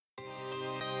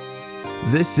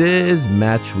This is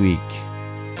Match Week.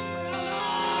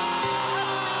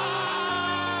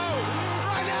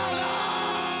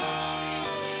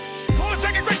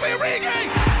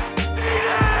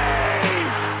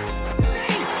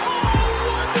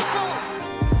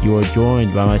 You are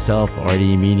joined by myself,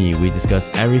 Artie Amini. We discuss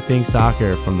everything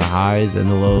soccer from the highs and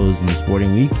the lows in the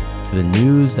sporting week to the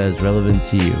news that is relevant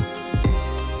to you.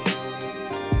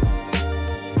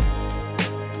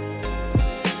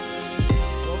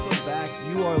 Welcome back.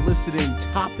 You are listening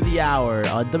top of the hour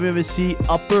on WMSC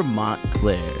Upper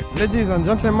Montclair. Ladies and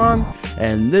gentlemen.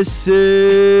 And this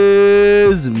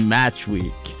is Match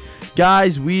Week.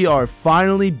 Guys, we are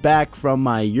finally back from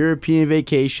my European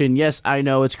vacation. Yes, I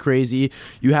know it's crazy.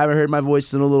 You haven't heard my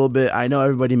voice in a little bit. I know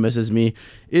everybody misses me.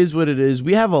 Is what it is.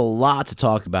 We have a lot to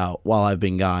talk about while I've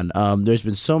been gone. There's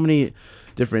been so many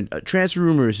different transfer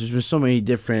rumors. There's been so many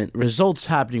different results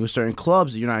happening with certain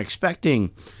clubs that you're not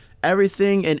expecting.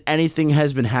 Everything and anything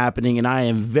has been happening, and I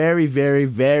am very, very,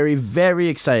 very, very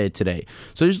excited today.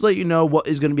 So just to let you know what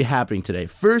is going to be happening today.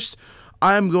 First,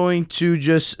 I'm going to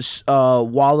just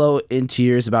wallow in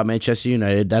tears about Manchester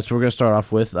United. That's what we're going to start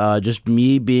off with. Just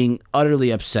me being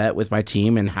utterly upset with my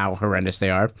team and how horrendous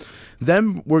they are.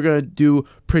 Then we're going to do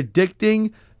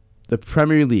predicting the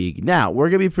Premier League. Now, we're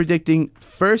going to be predicting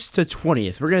 1st to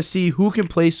 20th. We're going to see who can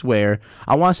place where.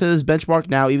 I want to set this benchmark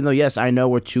now, even though, yes, I know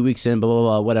we're 2 weeks in, blah, blah,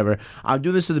 blah, whatever. I'm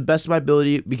doing this to the best of my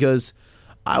ability because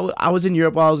I was in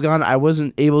Europe while I was gone. I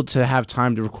wasn't able to have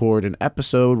time to record an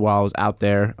episode while I was out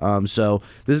there. So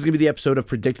this is going to be the episode of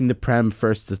predicting the Prem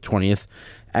 1st to 20th.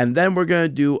 And then we're going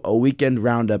to do a weekend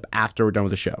roundup after we're done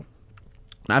with the show.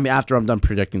 I mean, after I'm done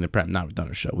predicting the Prem, not done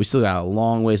with the show. We still got a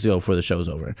long ways to go before the show's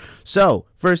over. So,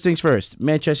 first things first,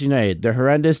 Manchester United. They're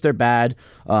horrendous. They're bad.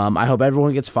 I hope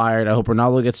everyone gets fired. I hope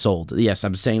Ronaldo gets sold. Yes,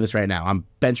 I'm saying this right now. I'm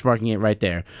benchmarking it right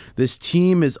there. This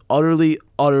team is utterly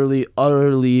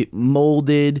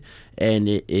molded, and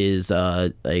it is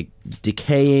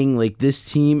decaying. Like, this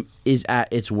team is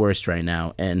at its worst right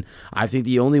now, and I think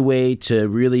the only way to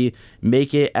really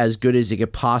make it as good as it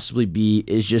could possibly be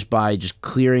is just by just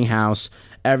clearing house.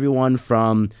 Everyone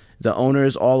from the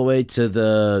owners all the way to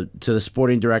the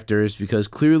sporting directors, because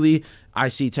clearly I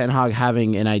see Ten Hag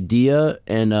having an idea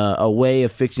and a way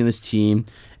of fixing this team,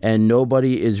 and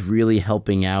nobody is really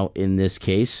helping out in this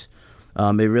case.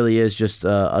 It really is just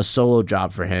a solo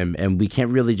job for him, and we can't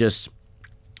really just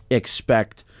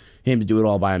expect him to do it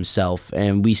all by himself,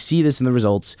 and we see this in the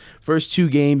results. First 2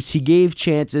 games, he gave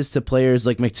chances to players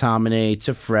like McTominay,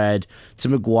 to Fred, to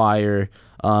Maguire,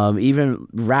 even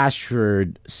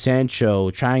Rashford,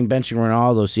 Sancho, trying benching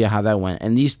Ronaldo, see how that went.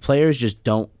 And these players just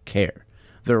don't care.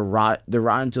 They're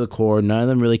rotten to the core. None of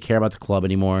them really care about the club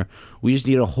anymore. We just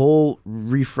need a whole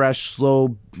refresh,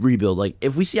 slow rebuild. Like,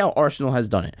 if we see how Arsenal has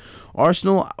done it.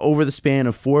 Arsenal, over the span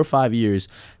of 4 or 5 years,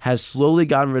 has slowly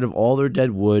gotten rid of all their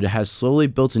dead wood, has slowly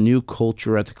built a new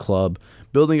culture at the club,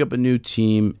 building up a new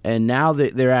team, and now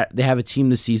they have a team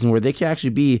this season where they can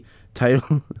actually be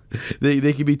title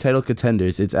they can be title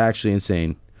contenders. It's actually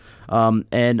insane. Dayan's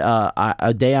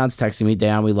texting me.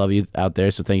 Dayan, we love you out there,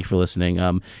 so thank you for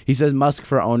listening. He says Musk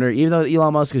for owner. Even though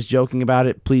Elon Musk is joking about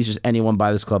it, please just anyone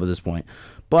buy this club at this point.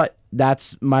 But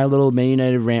that's my little Man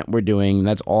United rant we're doing.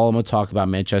 That's all I'm going to talk about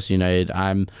Manchester United.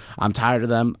 I'm tired of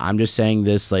them. I'm just saying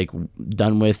this, like,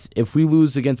 done with. If we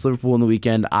lose against Liverpool in the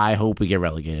weekend, I hope we get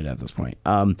relegated at this point.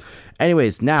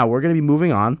 Anyways, now we're going to be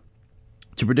moving on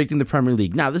to predicting the Premier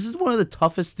League. Now, this is one of the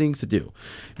toughest things to do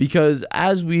because,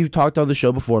 as we've talked on the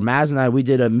show before, Maz and I, we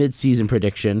did a mid-season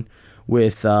prediction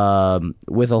with a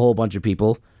whole bunch of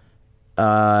people.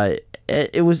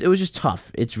 It was just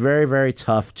tough. It's very, very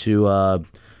tough to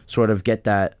sort of get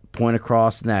that point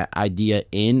across and that idea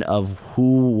in of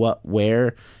who, what,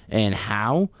 where, and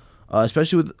how,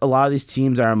 especially with a lot of these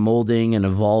teams that are molding and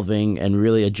evolving and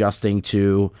really adjusting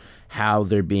to how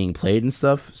they're being played and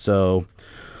stuff. So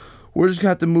we're just going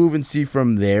to have to move and see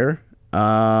from there,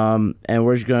 and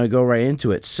we're just going to go right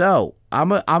into it. So,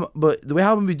 but the way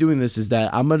I'm going to be doing this is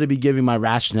that I'm going to be giving my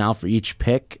rationale for each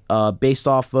pick based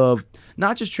off of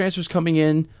not just transfers coming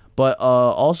in, but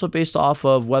also based off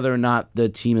of whether or not the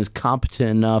team is competent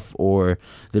enough or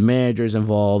the manager's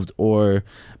involved or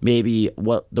maybe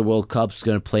what the World Cup's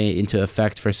going to play into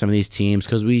effect for some of these teams,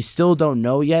 because we still don't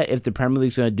know yet if the Premier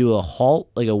League's going to do a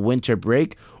halt, like a winter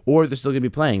break, or they're still going to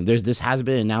be playing. This hasn't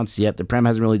been announced yet. The Prem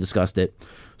hasn't really discussed it.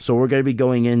 So we're going to be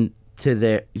going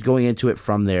into it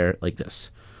from there like this.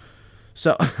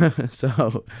 So,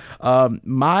 I'm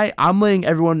letting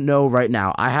everyone know right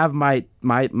now. I have my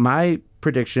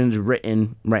predictions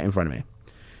written right in front of me.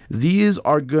 These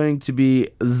are going to be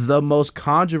the most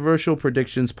controversial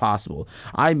predictions possible.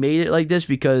 I made it like this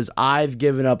because I've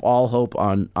given up all hope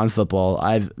on football.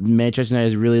 Manchester United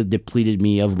has really depleted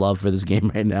me of love for this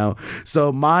game right now.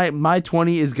 So my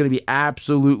 20 is going to be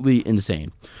absolutely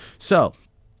insane. So,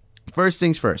 first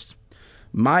things first.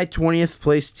 My 20th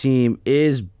place team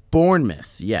is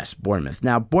Bournemouth. Yes, Bournemouth.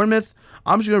 Now, Bournemouth,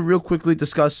 I'm just going to real quickly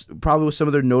discuss probably some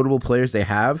of their notable players they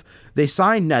have. They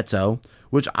signed Neto,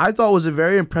 which I thought was a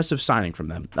very impressive signing from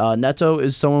them. Neto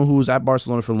is someone who was at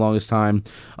Barcelona for the longest time.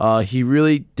 He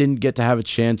really didn't get to have a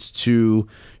chance to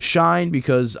shine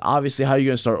because obviously how are you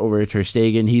going to start over Ter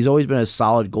Stegen? He's always been a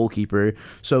solid goalkeeper.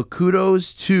 So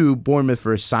kudos to Bournemouth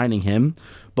for signing him.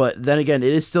 But then again,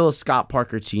 it is still a Scott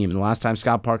Parker team. And the last time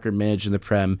Scott Parker managed in the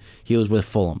Prem, he was with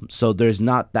Fulham. So there's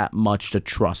not that much to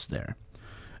trust there.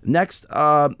 Next,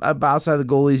 outside the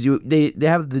goalies, they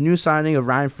have the new signing of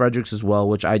Ryan Fredericks as well,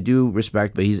 which I do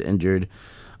respect, but he's injured.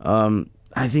 I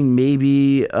think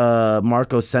maybe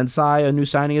Marco Sensei, a new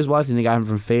signing as well. I think they got him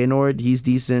from Feyenoord. He's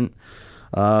decent.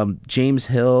 James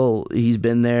Hill, he's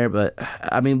been there. But,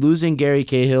 I mean, losing Gary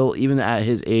Cahill, even at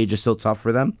his age, is still tough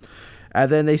for them. And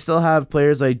then they still have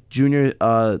players like Junior,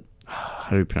 how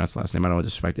do you pronounce the last name? I don't want to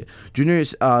disrespect it. Junior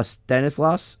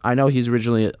Stanislas. I know he's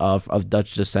originally of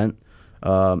Dutch descent,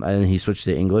 and then he switched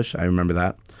to English. I remember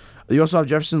that. You also have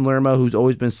Jefferson Lerma, who's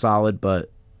always been solid, but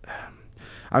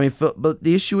I mean, but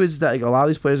the issue is that like a lot of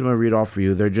these players I'm gonna read off for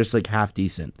you, they're just like half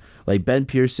decent. Like Ben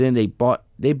Pearson, they bought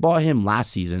him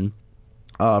last season,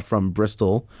 from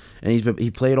Bristol, and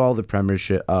he played all the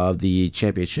Premiership, the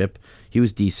Championship. He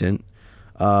was decent.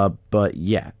 But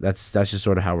yeah, that's just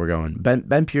sort of how we're going.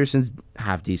 Ben Pearson's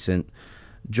half decent.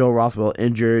 Joe Rothwell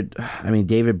injured. I mean,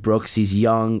 David Brooks, he's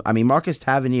young. I mean, Marcus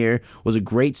Tavernier was a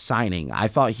great signing. I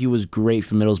thought he was great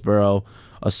for Middlesbrough,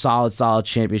 a solid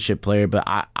championship player, but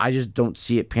I just don't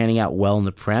see it panning out well in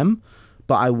the Prem.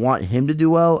 But I want him to do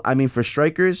well. I mean, for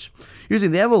strikers, usually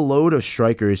they have a load of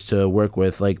strikers to work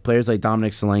with, like players like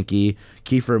Dominic Solanke,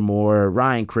 Kiefer Moore,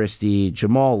 Ryan Christie,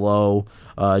 Jamal Lowe,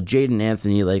 Jaden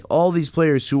Anthony, like all these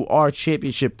players who are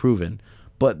championship proven,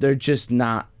 but they're just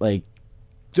not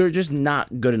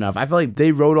good enough. I feel like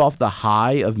they rode off the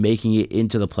high of making it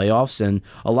into the playoffs, and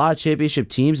a lot of championship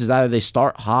teams is either they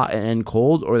start hot and end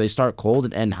cold, or they start cold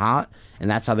and end hot,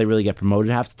 and that's how they really get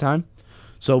promoted half the time.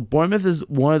 So Bournemouth is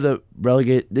one of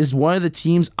the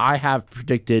teams I have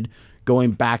predicted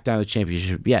going back down the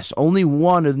championship. Yes, only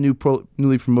one of the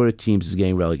newly promoted teams is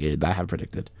getting relegated that I have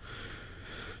predicted.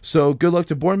 So good luck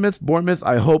to Bournemouth. Bournemouth,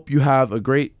 I hope you have a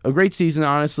great season.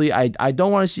 Honestly, I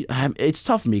don't want to see. It's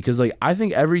tough for me because like I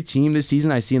think every team this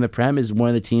season I see in the Prem is one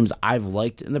of the teams I've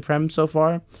liked in the Prem so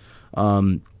far.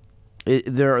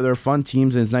 They're fun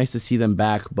teams and it's nice to see them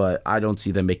back, but I don't see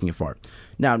them making it far.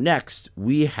 Now next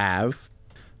we have.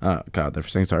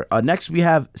 Next we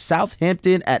have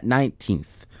Southampton at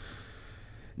 19th.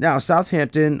 Now,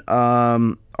 Southampton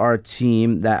are a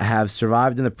team that have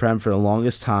survived in the Prem for the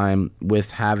longest time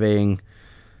with having...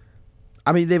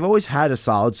 I mean, they've always had a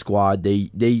solid squad.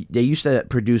 They used to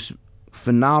produce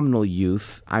phenomenal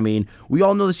youth. I mean, we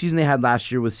all know the season they had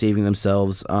last year with saving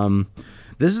themselves.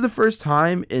 This is the first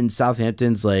time in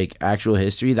Southampton's like actual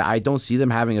history that I don't see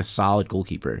them having a solid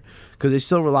goalkeeper because they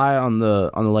still rely on the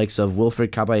likes of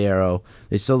Wilfred Caballero.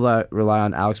 They still rely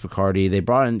on Alex Picardi. They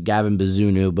brought in Gavin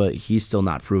Bazunu, but he's still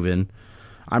not proven.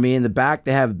 I mean, in the back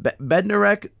they have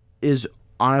Bednarek is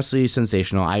honestly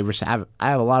sensational. I have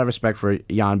a lot of respect for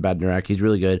Jan Bednarek. He's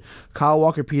really good. Kyle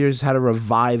Walker-Peters had a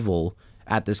revival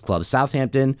at this club.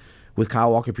 Southampton. With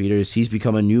Kyle Walker-Peters, he's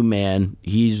become a new man.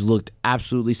 He's looked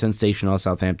absolutely sensational at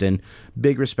Southampton.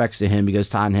 Big respects to him because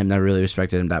Tottenham never really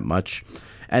respected him that much.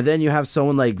 And then you have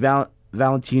someone like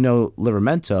Valentino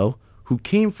Livramento, who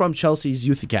came from Chelsea's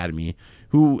youth academy,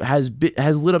 who has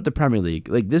lit up the Premier League.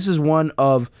 Like this is one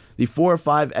of the 4 or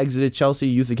 5 exited Chelsea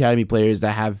youth academy players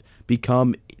that have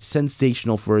become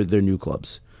sensational for their new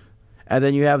clubs. And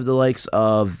then you have the likes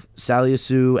of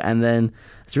Salisu, and then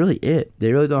that's really it.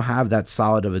 They really don't have that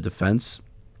solid of a defense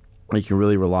that you can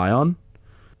really rely on.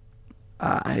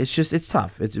 It's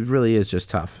tough. It really is just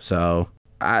tough. So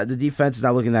the defense is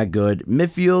not looking that good.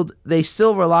 Midfield, they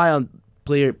still rely on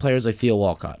players like Theo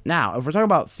Walcott. Now, if we're talking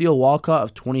about Theo Walcott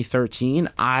of 2013,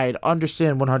 I'd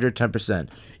understand 110%.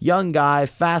 Young guy,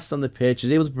 fast on the pitch,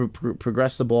 is able to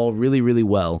progress the ball really, really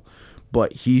well.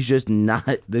 But he's just not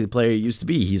the player he used to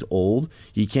be. He's old.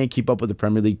 He can't keep up with the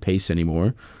Premier League pace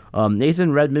anymore.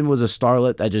 Nathan Redmond was a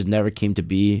starlet that just never came to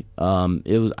be.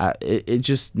 It's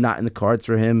just not in the cards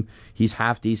for him. He's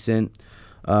half decent.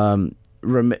 Oriol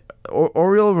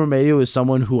Romeo is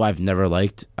someone who I've never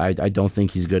liked. I don't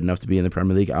think he's good enough to be in the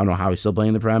Premier League. I don't know how he's still playing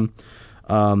in the Prem.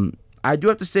 I do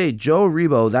have to say, Joe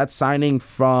Aribo, that signing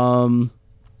from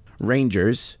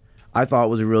Rangers, I thought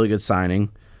was a really good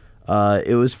signing.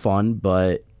 It was fun,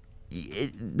 but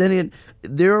then again,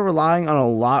 they're relying on a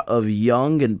lot of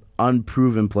young and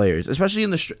unproven players, especially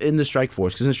in the Strike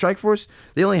Force. Because in the Strike Force,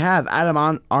 they only have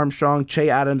Adam Armstrong, Che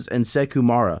Adams, and Sekou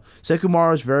Mara. Sekou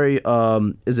Mara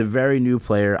is a very new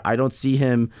player. I don't see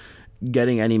him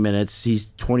getting any minutes.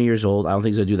 He's 20 years old. I don't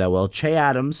think he's gonna do that well. Che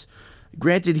Adams,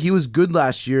 granted, he was good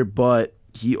last year, but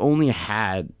he only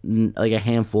had like a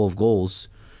handful of goals.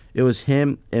 It was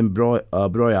him and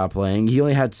Broya playing. He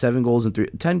only had 7 goals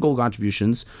and 10 goal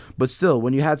contributions. But still,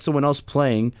 when you had someone else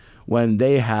playing, when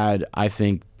they had, I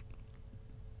think,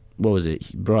 what was it?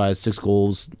 Broya had 6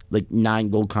 goals, like 9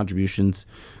 goal contributions.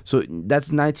 So that's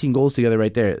 19 goals together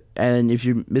right there. And if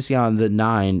you're missing out on the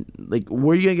 9, like,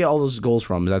 where are you going to get all those goals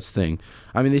from? That's the thing.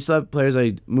 I mean, they still have players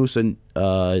like Musa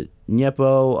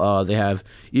Niepo. They have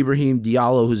Ibrahim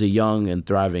Diallo, who's a young and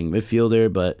thriving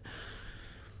midfielder, but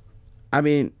I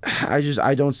mean,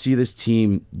 I don't see this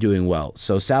team doing well.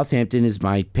 So Southampton is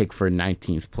my pick for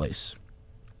 19th place.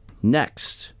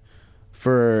 Next,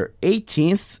 for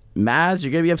 18th, Maz,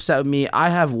 you're going to be upset with me. I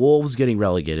have Wolves getting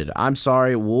relegated. I'm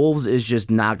sorry. Wolves is just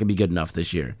not going to be good enough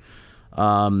this year.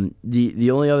 The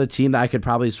only other team that I could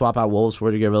probably swap out Wolves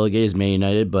for to get relegated is Man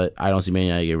United, but I don't see Man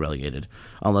United get relegated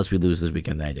unless we lose this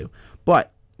weekend. I do.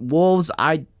 But Wolves,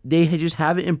 they just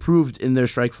haven't improved in their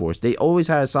strike force. They always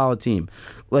had a solid team.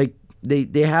 Like,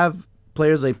 They have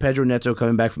players like Pedro Neto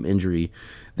coming back from injury.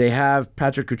 They have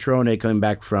Patrick Cutrone coming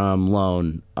back from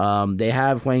loan. They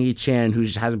have Hwang Hee-chan, who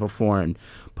just hasn't performed.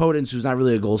 Podence, who's not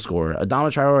really a goal scorer. Adama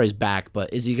Traore is back,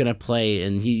 but is he going to play?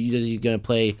 And is he going to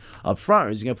play up front, or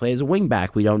is he going to play as a wing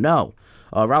back? We don't know.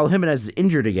 Raul Jimenez is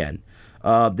injured again.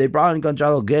 They brought in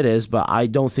Gonzalo Guedes, but I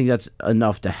don't think that's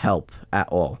enough to help at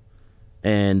all.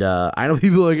 And I know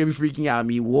people are going to be freaking out at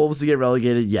me. Wolves to get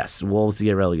relegated? Yes, Wolves to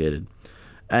get relegated.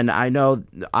 And I know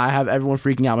I have everyone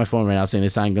freaking out on my phone right now saying they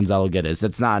signed Gonzalo Guedes.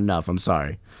 That's not enough. I'm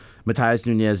sorry. Matheus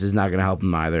Nunes is not going to help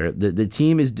them either. The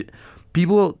team is...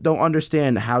 People don't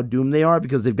understand how doomed they are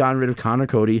because they've gotten rid of Connor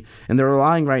Cody, and they're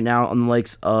relying right now on the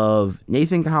likes of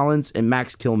Nathan Collins and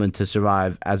Max Kilman to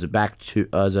survive as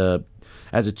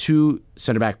a 2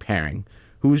 center back pairing,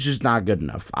 who's just not good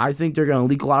enough. I think they're going to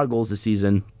leak a lot of goals this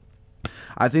season.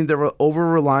 I think their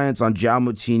over-reliance on João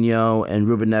Moutinho and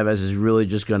Ruben Neves is really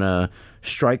just going to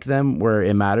strike them where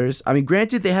it matters. I mean,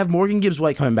 granted, they have Morgan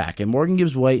Gibbs-White coming back, and Morgan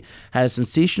Gibbs-White had a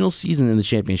sensational season in the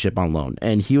championship on loan,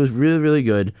 and he was really, really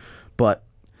good, but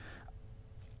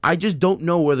I just don't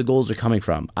know where the goals are coming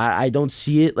from. I don't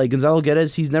see it. Like Gonzalo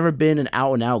Guedes, he's never been an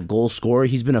out-and-out goal scorer.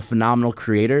 He's been a phenomenal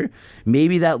creator.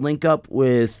 Maybe that link-up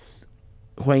with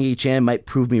Hwang Hee-chan might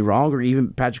prove me wrong, or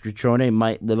even Patrick Cutrone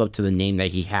might live up to the name that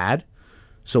he had.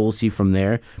 So we'll see from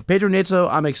there. Pedro Neto,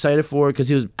 I'm excited for because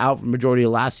he was out for the majority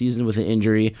of last season with an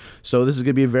injury. So this is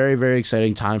going to be a very, very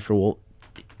exciting time for Wolves.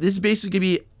 This is basically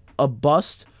going to be a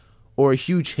bust or a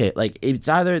huge hit. Like, it's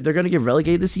either they're going to get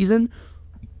relegated this season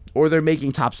or they're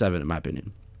making top 7, in my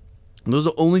opinion. And those are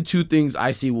the only 2 things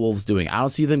I see Wolves doing. I don't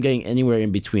see them getting anywhere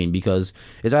in between because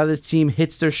it's either this team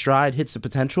hits their stride, hits the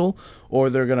potential, or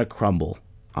they're going to crumble,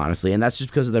 honestly. And that's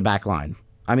just because of their back line.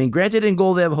 I mean, granted, in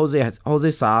goal they have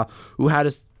Jose Sa, who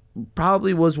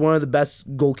probably was one of the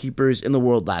best goalkeepers in the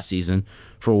world last season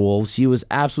for Wolves. He was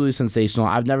absolutely sensational.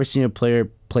 I've never seen a player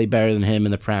play better than him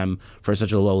in the Prem for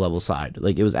such a low-level side.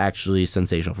 Like, it was actually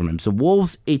sensational from him. So,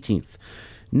 Wolves, 18th.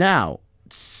 Now,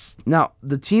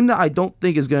 the team that I don't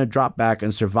think is going to drop back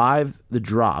and survive the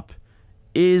drop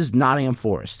is Nottingham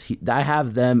Forest. I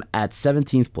have them at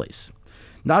 17th place.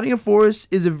 Nottingham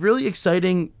Forest is a really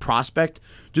exciting prospect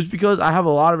just because I have a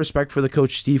lot of respect for the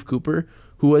coach Steve Cooper,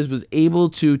 who was able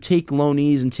to take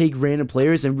loanees and take random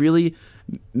players and really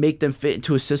make them fit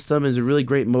into a system, is a really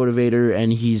great motivator,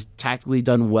 and he's tactically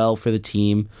done well for the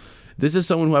team. This is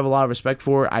someone who I have a lot of respect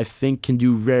for. I think can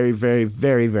do very, very,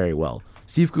 very, very well.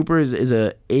 Steve Cooper is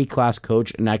a A-class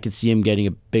coach, and I could see him getting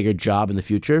a bigger job in the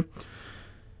future.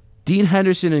 Dean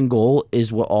Henderson in goal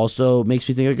is what also makes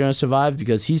me think they're going to survive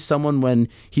because he's someone, when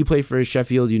he played for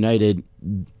Sheffield United,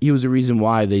 he was the reason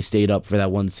why they stayed up for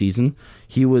that one season.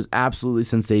 He was absolutely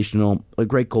sensational, a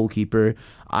great goalkeeper.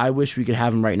 I wish we could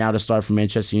have him right now to start for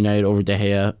Manchester United over De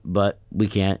Gea, but we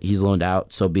can't. He's loaned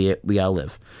out, so be it. We got to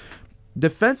live.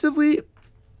 Defensively,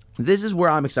 this is where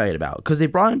I'm excited about because they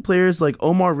brought in players like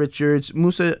Omar Richards,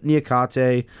 Musa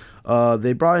Niakate.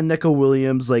 They brought in Neco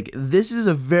Williams. Like, this is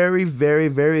a very, very,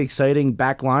 very exciting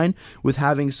back line with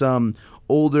having some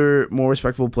older, more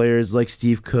respectable players like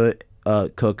Steve Cook,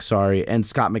 and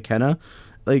Scott McKenna.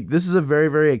 Like, this is a very,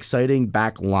 very exciting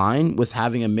back line with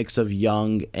having a mix of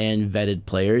young and vetted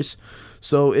players.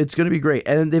 So it's going to be great.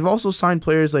 And they've also signed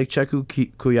players like Cheku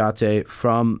Kouyaté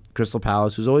from Crystal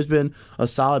Palace, who's always been a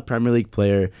solid Premier League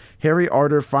player. Harry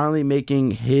Arter finally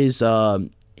making his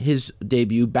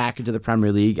debut back into the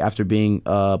Premier League after being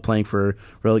playing for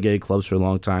relegated clubs for a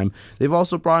long time. They've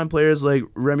also brought in players like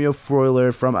Remio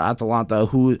Freuler from Atalanta,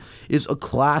 who is a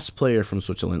class player from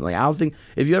Switzerland. Like, I don't think,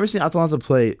 if you've ever seen Atalanta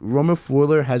play, Remio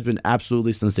Freuler has been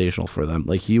absolutely sensational for them.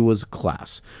 Like, he was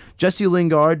class. Jesse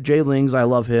Lingard, Jay Lings, I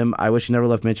love him. I wish he never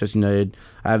left Manchester United.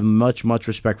 I have much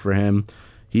respect for him.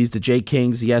 He's the J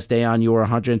Kings. Yes, Dayon, you are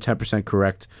 110%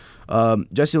 correct.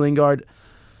 Jesse Lingard,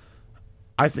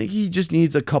 I think he just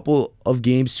needs a couple of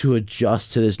games to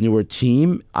adjust to this newer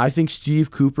team. I think Steve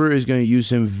Cooper is going to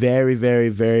use him very,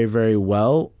 very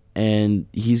well, and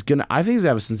I think he's going to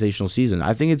have a sensational season.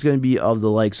 I think it's going to be of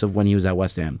the likes of when he was at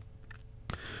West Ham.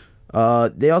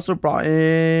 They also brought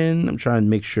in, I'm trying to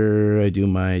make sure I do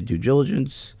my due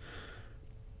diligence.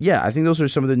 Yeah, I think those are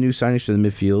some of the new signings for the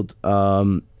midfield.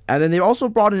 And then they also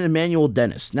brought in Emmanuel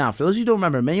Dennis. Now, for those of you who don't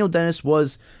remember, Emmanuel Dennis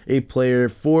was a player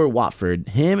for Watford.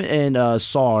 Him and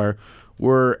Sarr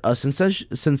were a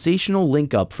sensational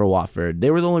link-up for Watford. They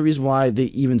were the only reason why they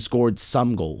even scored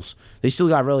some goals. They still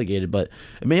got relegated, but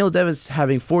Emmanuel Dennis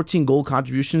having 14 goal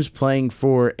contributions playing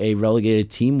for a relegated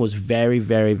team was very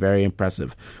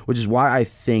impressive, which is why I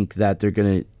think that they're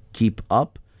going to keep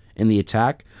up in the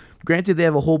attack. Granted, they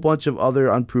have a whole bunch of other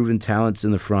unproven talents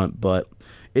in the front, but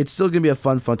it's still going to be a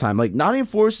fun time. Like, Nottingham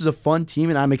Forest is a fun team,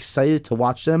 and I'm excited to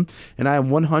watch them. And I am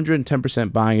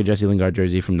 110% buying a Jesse Lingard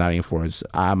jersey from Nottingham Forest.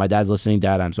 My dad's listening.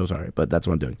 Dad, I'm so sorry, but that's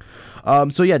what I'm doing.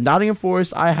 So, yeah, Nottingham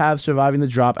Forest, I have surviving the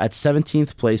drop at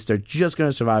 17th place. They're just going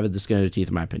to survive at the skin of their teeth,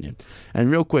 in my opinion.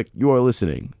 And real quick, you are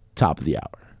listening top of the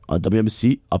hour on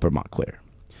WMC Upper Montclair.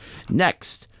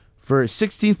 Next, for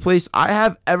 16th place, I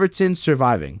have Everton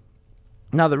surviving.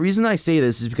 Now, the reason I say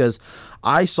this is because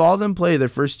I saw them play their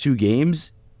first two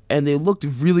games, and they looked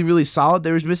really solid.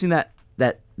 They was missing that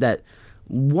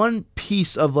one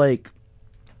piece of, like,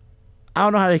 I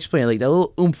don't know how to explain it, like that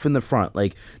little oomph in the front,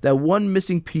 like that one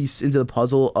missing piece into the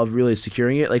puzzle of really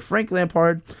securing it. Like, Frank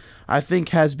Lampard, I think,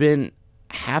 has been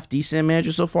half decent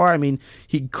manager so far. I mean,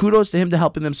 kudos to him to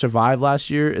helping them survive last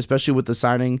year, especially with the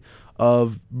signing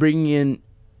of bringing in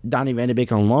Donny van de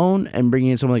Beek on loan and bringing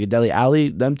in someone like a Dele Alli.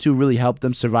 Them two really helped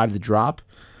them survive the drop.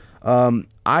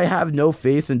 I have no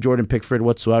faith in Jordan Pickford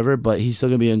whatsoever, but he's still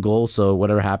going to be in goal, so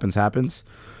whatever happens.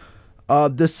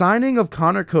 The signing of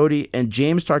Connor Cody and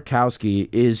James Tarkowski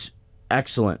is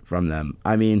excellent from them.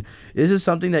 I mean, this is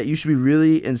something that you should be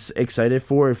really excited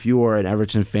for if you are an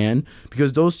Everton fan,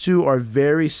 because those two are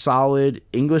very solid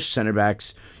English center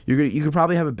backs. You could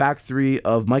probably have a back three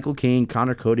of Michael Caine,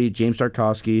 Connor Cody, James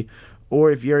Tarkowski, or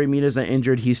if Yerry Mina's not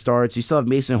injured, he starts. You still have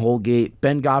Mason Holgate,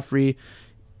 Ben Godfrey.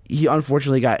 He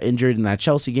unfortunately got injured in that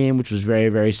Chelsea game, which was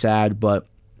very sad, but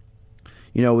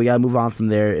we got to move on from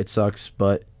there. It sucks,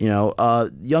 but,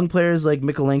 young players like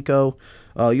Mikolenko.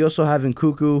 You also have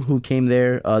Nkuku, who came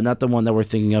there. Not the one that we're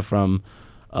thinking of from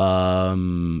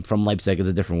Leipzig. It's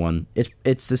a different one.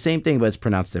 It's the same thing, but it's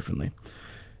pronounced differently.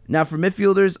 Now, for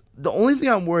midfielders, the only thing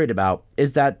I'm worried about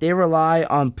is that they rely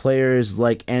on players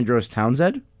like Andros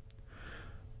Townsend.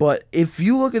 But if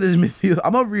you look at this midfield,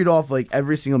 I'm going to read off like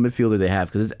every single midfielder they have,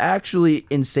 because it's actually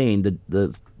insane,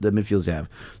 the midfields they have.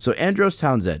 So, Andros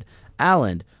Townsend,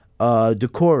 Allen,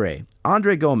 Decore,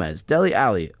 Andre Gomez, Dele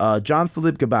Alli,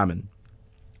 John-Philippe Gbamin,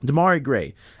 Demarai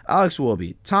Gray, Alex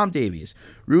Iwobi, Tom Davies,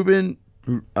 Ruben,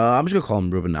 I'm just going to call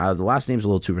him Ruben. The last name's a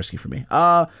little too risky for me.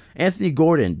 Anthony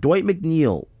Gordon, Dwight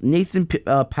McNeil, Nathan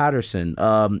Patterson,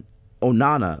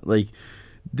 Onana. Like,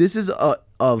 this is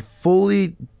a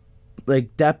fully,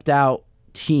 like, depth out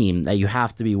team that you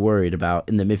have to be worried about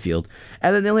in the midfield.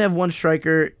 And then they only have one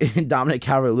striker in Dominic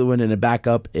Calvert-Lewin and a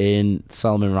backup in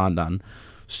Salomon Rondon.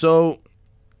 So,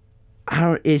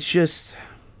 it's just,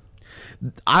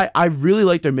 I really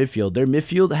like their midfield. Their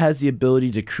midfield has the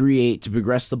ability to create, to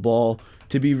progress the ball,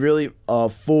 to be really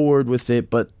forward with it,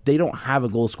 but they don't have a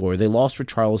goal scorer. They lost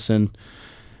Richarlison.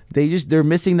 They're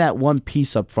missing that one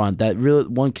piece up front, that real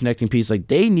one connecting piece. Like,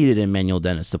 they needed Emmanuel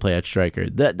Dennis to play at striker.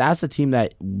 That's a team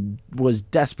that was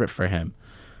desperate for him.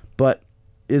 But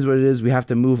it is what it is. We have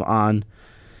to move on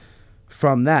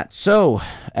from that. So,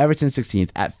 Everton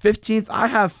 16th. At 15th, I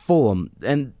have Fulham.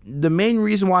 And the main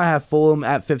reason why I have Fulham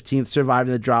at 15th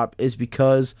surviving the drop is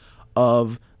because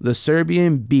of the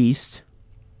Serbian beast.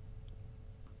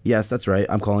 Yes, that's right.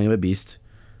 I'm calling him a beast.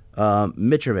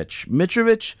 Mitrovic.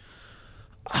 Mitrovic,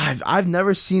 I've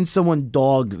never seen someone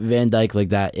dog Van Dijk like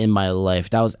that in my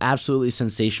life. That was absolutely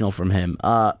sensational from him.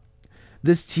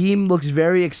 This team looks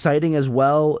very exciting as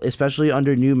well, especially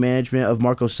under new management of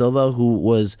Marco Silva, who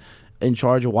was in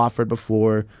charge of Watford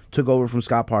before, took over from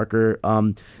Scott Parker.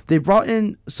 They brought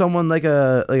in someone like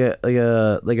a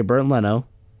Bernd Leno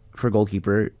for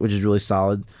goalkeeper, which is really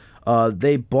solid.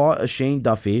 They bought a Shane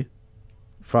Duffy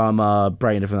from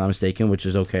Brighton, if I'm not mistaken, which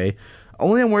is okay.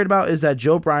 Only I'm worried about is that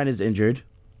Joe Bryan is injured,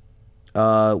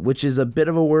 which is a bit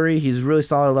of a worry. He's really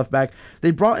solid left back.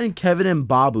 They brought in Kevin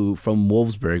Mbabu from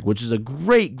Wolfsburg, which is a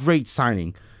great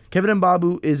signing. Kevin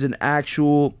Mbabu is an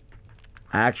actual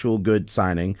good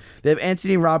signing. They have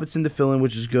Anthony Robinson to fill in,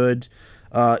 which is good.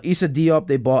 Issa Diop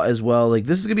they bought as well. Like,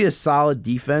 this is going to be a solid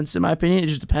defense, in my opinion. It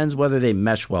just depends whether they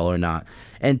mesh well or not.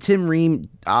 And Tim Ream,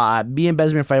 me and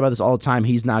Besmer fight about this all the time.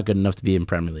 He's not good enough to be in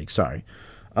Premier League. Sorry.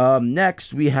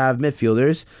 Next, we have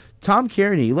midfielders. Tom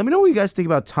Kearney. Let me know what you guys think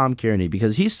about Tom Kearney,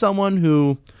 because he's someone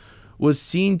who was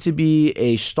seen to be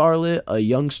a starlet, a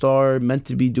young star, meant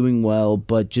to be doing well,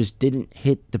 but just didn't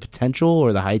hit the potential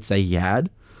or the heights that he had.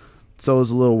 So I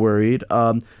was a little worried.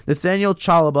 Nathaniel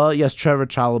Chalobah, yes, Trevor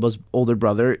Chalobah's older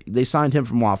brother. They signed him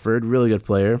from Watford. Really good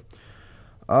player.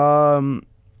 I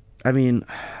mean,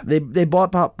 they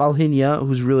bought Balhinia,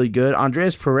 who's really good.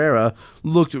 Andreas Pereira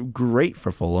looked great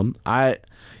for Fulham.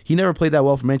 He never played that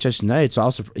well for Manchester United, so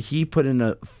also he put in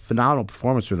a phenomenal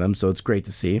performance for them, so it's great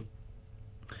to see.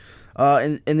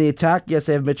 In the attack, yes,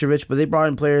 they have Mitrovic, but they brought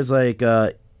in players like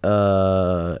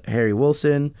Harry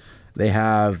Wilson. They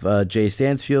have Jay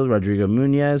Stansfield, Rodrigo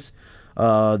Muniz.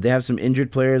 They have some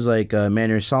injured players like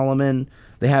Manor Solomon.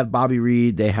 They have Bobby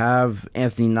Reed. They have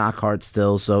Anthony Knockhart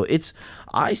still. So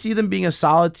I see them being a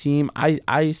solid team.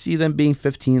 I see them being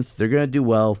 15th. They're going to do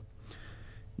well.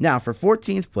 Now, for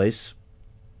 14th place,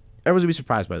 everyone's going to be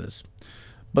surprised by this,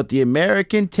 but the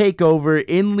American takeover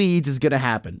in Leeds is going to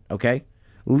happen, okay?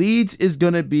 Leeds is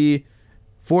going to be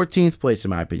 14th place, in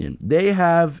my opinion. They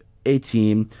have a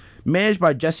team managed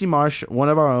by Jesse Marsh, one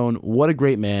of our own. What a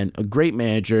great man, a great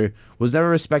manager. Was never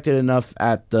respected enough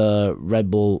at the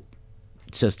Red Bull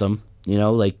system. You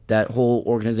know, like that whole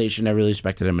organization never really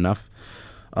respected him enough.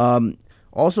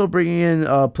 Also bringing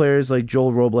in players like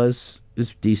Joel Robles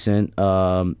is decent.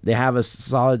 They have a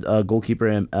solid goalkeeper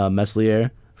in Meslier,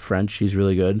 French. He's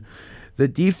really good. The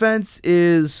defense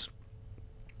is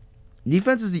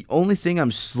the only thing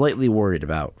I'm slightly worried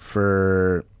about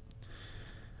for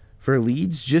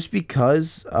Leeds, just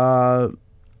because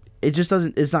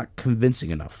it's not convincing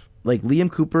enough. Like,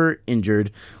 Liam Cooper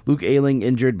injured, Luke Ayling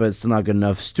injured, but it's still not good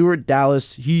enough. Stuart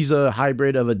Dallas, he's a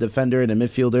hybrid of a defender and a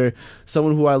midfielder,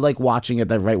 someone who I like watching at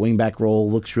that right wing back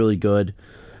role, looks really good.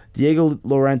 Diego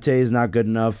Llorente is not good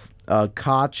enough.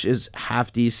 Koch is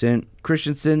half decent.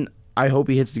 Christensen, I hope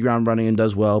he hits the ground running and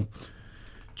does well.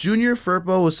 Junior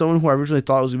Firpo was someone who I originally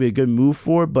thought was going to be a good move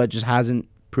for, but just hasn't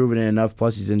proven it enough,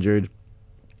 plus he's injured.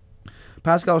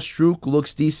 Pascal Struijk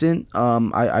looks decent.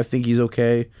 I think he's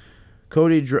okay.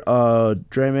 Cody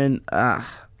Draymond,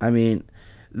 I mean,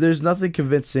 there's nothing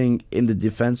convincing in the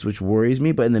defense, which worries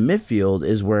me, but in the midfield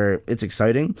is where it's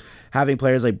exciting. Having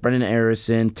players like Brendan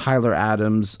Harrison, Tyler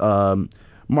Adams, Mark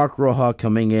Roja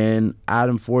coming in,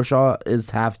 Adam Forshaw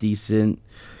is half decent.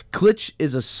 Klitsch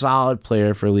is a solid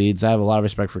player for Leeds. I have a lot of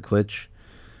respect for Klitsch.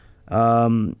 I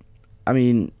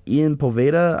mean, Ian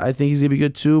Poveda, I think he's going to be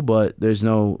good too, but there's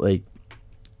no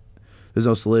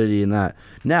solidity in that.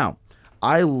 Now,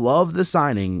 I love the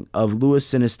signing of Luis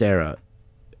Sinisterra.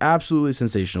 Absolutely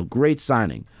sensational. Great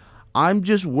signing. I'm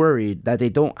just worried that they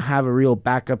don't have a real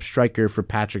backup striker for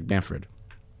Patrick Bamford.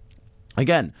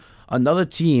 Again, another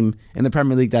team in the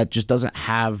Premier League that just doesn't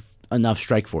have enough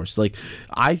strike force. Like,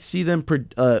 I see them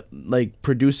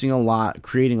producing a lot,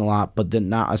 creating a lot, but then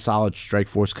not a solid strike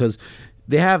force, because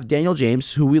they have Daniel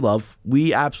James, who we love.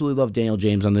 We absolutely love Daniel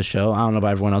James on this show. I don't know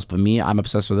about everyone else, but me, I'm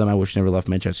obsessed with him. I wish he never left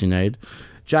Manchester United.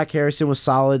 Jack Harrison was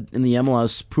solid in the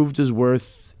MLS, proved his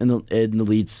worth in the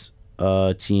Leeds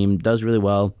team, does really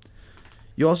well.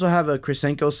 You also have a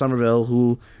Krisenko Somerville,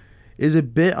 who is a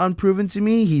bit unproven to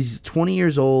me. He's 20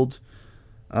 years old.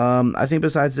 I think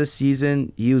besides this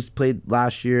season, he was played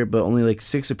last year, but only like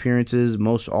 6 appearances,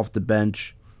 most off the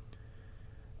bench.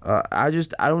 I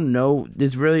don't know.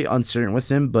 It's really uncertain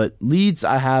with him, but Leeds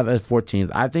I have at 14th.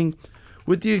 I think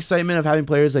with the excitement of having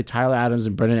players like Tyler Adams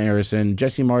and Brendan Harrison,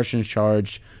 Jesse Marsh in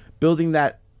charge, building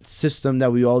that system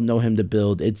that we all know him to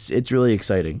build, it's really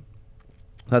exciting.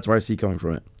 That's where I see coming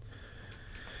from it.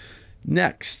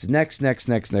 Next,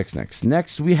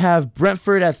 we have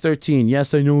Brentford at 13.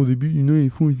 Yes, I know they beat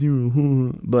United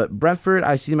 4-0. But Brentford,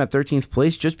 I see them at 13th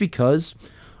place just because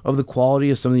of the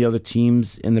quality of some of the other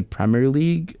teams in the Premier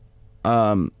League.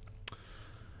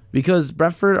 Because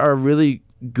Brentford are really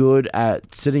good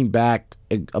at sitting back,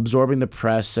 absorbing the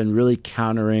press, and really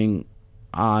countering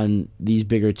on these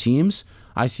bigger teams.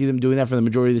 I see them doing that for the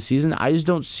majority of the season. I just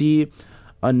don't see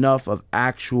enough of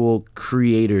actual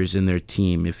creators in their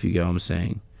team, if you get what I'm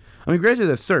saying. I mean, granted,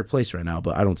 they're third place right now,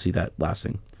 but I don't see that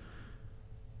lasting.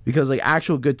 Because, like,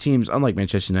 actual good teams, unlike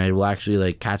Manchester United, will actually,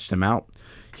 like, catch them out.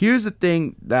 Here's the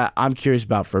thing that I'm curious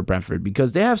about for Brentford,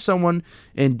 because they have someone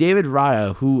in David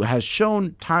Raya who has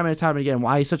shown time and time again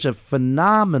why he's such a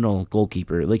phenomenal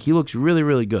goalkeeper. Like, he looks really,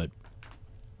 really good.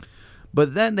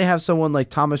 But then they have someone like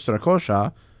Thomas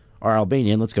Strakosha, or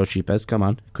Albanian. Let's go, Chipez. Come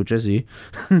on. Kuchezi.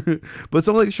 But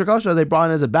someone like Strakosha, they brought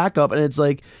in as a backup, and it's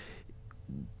like,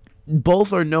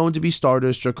 both are known to be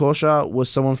starters. Strakosha was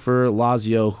someone for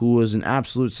Lazio who was an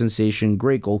absolute sensation,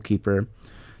 great goalkeeper.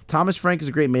 Thomas Frank is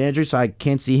a great manager, so I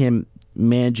can't see him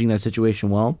managing that situation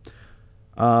well.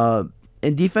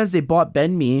 In defense, they bought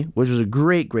Ben Mee, which was a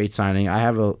great, great signing. I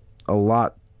have a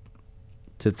lot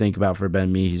to think about for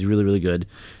Ben Mee. He's really, really good.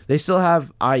 They still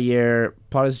have Ayer,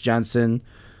 Pontus Jansson.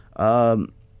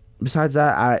 Besides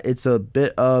that, it's a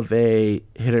bit of a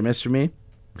hit or miss for me.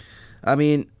 I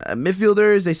mean,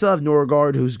 midfielders, they still have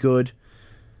Norgard, who's good.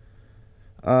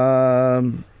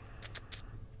 I'm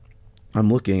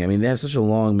looking. I mean, they have such a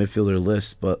long midfielder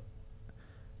list, but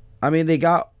I mean, they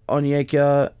got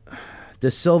Onyeka. De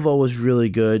Silva was really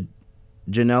good.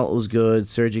 Janelt was good.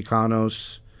 Sergi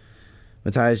Canos,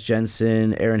 Matthias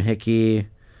Jensen, Aaron Hickey.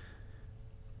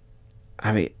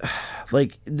 I mean,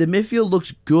 like, the midfield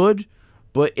looks good,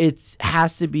 but it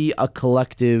has to be a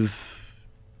collective,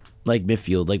 like,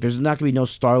 midfield. Like, there's not going to be no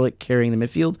Starlet carrying the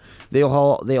midfield. They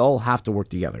all have to work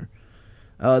together.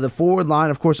 The forward line,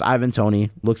 of course, Ivan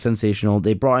Toney looks sensational.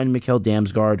 They brought in Mikkel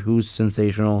Damsgaard, who's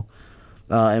sensational.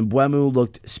 And Buemu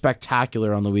looked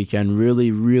spectacular on the weekend,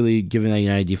 really, really giving that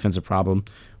United defense a problem,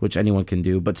 which anyone can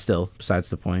do, but still, besides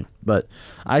the point. But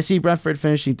I see Brentford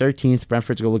finishing 13th.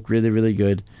 Brentford's going to look really, really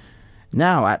good.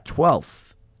 Now, at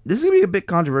 12th, this is going to be a bit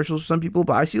controversial for some people,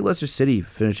 but I see Leicester City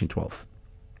finishing 12th.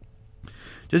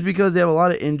 Just because they have a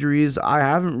lot of injuries, I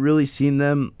haven't really seen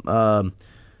them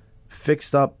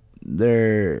fixed up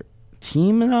their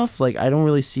team enough. Like, I don't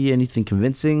really see anything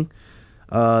convincing.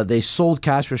 They sold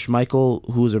Kasper Schmeichel,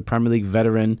 who's a Premier League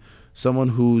veteran, someone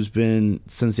who's been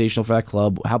sensational for that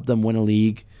club, helped them win a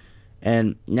league.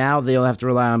 And now they'll have to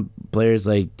rely on players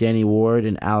like Danny Ward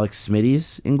and Alex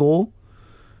Smithies in goal,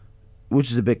 which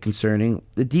is a bit concerning.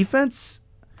 The defense,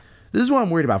 this is what I'm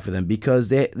worried about for them, because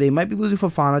they might be losing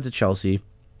Fofana to Chelsea.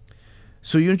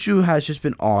 Soyuncu has just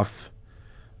been off.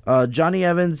 Johnny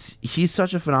Evans, he's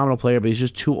such a phenomenal player, but he's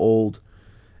just too old.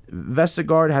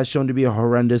 Vestergaard has shown to be a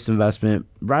horrendous investment.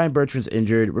 Ryan Bertrand's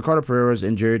injured. Ricardo Pereira's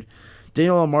injured.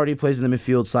 Daniel Amartey plays in the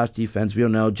midfield / defense. We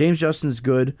don't know. James Justin's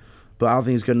good, but I don't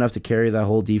think he's good enough to carry that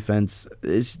whole defense.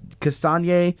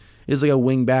 Castagne is like a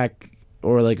wing back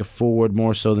or like a forward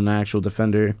more so than an actual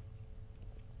defender.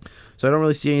 So I don't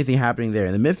really see anything happening there.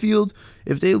 In the midfield,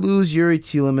 if they lose Yuri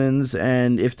Tielemans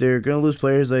and if they're going to lose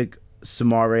players like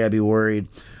Samare, I'd be worried.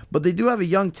 But they do have a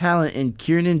young talent in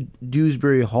Kiernan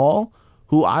Dewsbury Hall,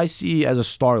 who I see as a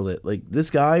starlet. Like, this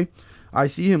guy, I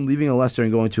see him leaving a Leicester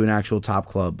and going to an actual top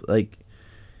club. Like,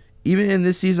 even in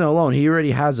this season alone, he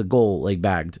already has a goal, like,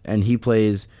 bagged. And he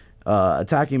plays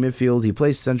attacking midfield. He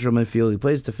plays central midfield. He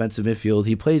plays defensive midfield.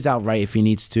 He plays outright if he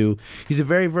needs to. He's a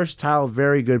very versatile,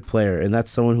 very good player. And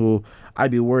that's someone who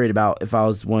I'd be worried about if I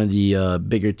was one of the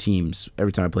bigger teams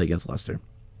every time I play against Leicester.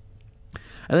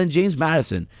 And then James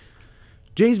Maddison.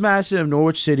 James Maddison of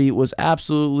Norwich City was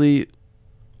absolutely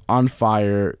on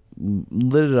fire,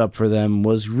 lit it up for them,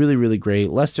 was really, really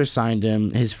great. Leicester signed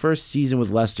him. His first season with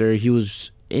Leicester, he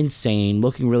was insane,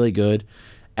 looking really good.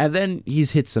 And then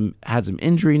he's had some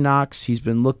injury knocks. He's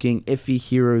been looking iffy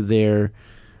here or there.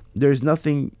 There's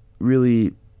nothing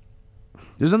really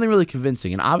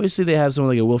convincing. And obviously they have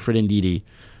someone like a Wilfred Ndidi,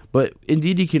 but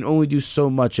Ndidi can only do so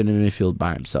much in the midfield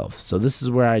by himself. So this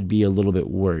is where I'd be a little bit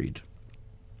worried.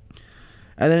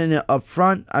 And then up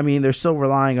front, I mean, they're still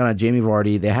relying on a Jamie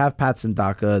Vardy. They have Patson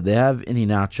Daka. They have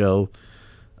Iheanacho.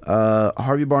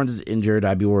 Harvey Barnes is injured.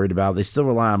 I'd be worried about. They still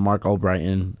rely on Mark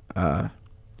Albrighton.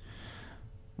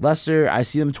 Leicester, I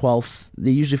see them 12th.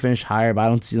 They usually finish higher, but I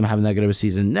don't see them having that good of a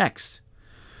season. Next,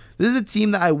 this is a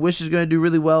team that I wish is going to do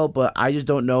really well, but I just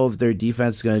don't know if their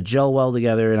defense is going to gel well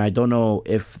together, and I don't know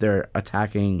if their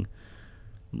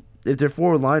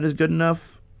forward line is good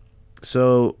enough.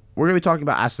 So we're going to be talking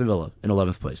about Aston Villa in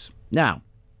 11th place. Now,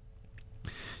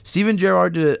 Steven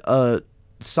Gerrard did a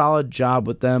solid job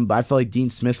with them, but I felt like Dean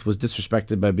Smith was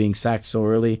disrespected by being sacked so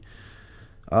early.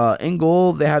 In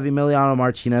goal, they have Emiliano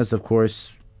Martinez, of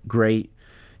course, great.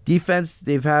 Defense,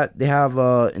 they have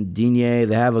Digne,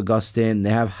 they have Augustin, they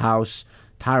have House,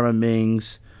 Tyra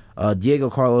Mings, Diego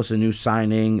Carlos, a new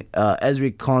signing,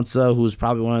 Ezri Konsa, who's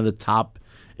probably one of the top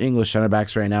English center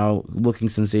backs right now, looking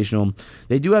sensational.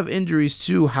 They do have injuries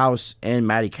to House and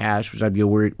Matty Cash, which I'd be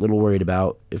little worried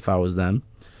about if I was them.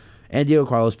 And Diego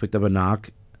Carlos picked up a knock.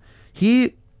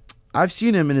 I've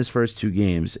seen him in his first 2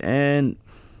 games, and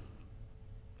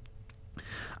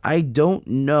I don't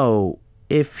know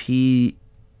if he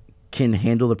can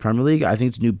handle the Premier League. I think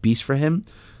it's a new beast for him.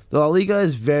 The La Liga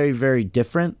is very, very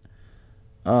different.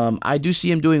 I do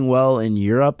see him doing well in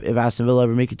Europe if Aston Villa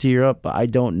ever make it to Europe, but I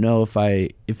don't know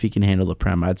if he can handle the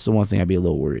Prem. That's the one thing I'd be a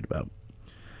little worried about.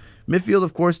 Midfield,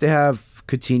 of course, they have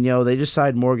Coutinho. They just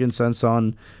signed Morgan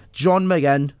Sanson. John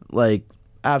McGinn,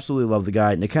 absolutely love the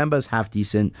guy. Nakemba's half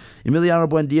decent. Emiliano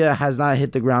Buendia has not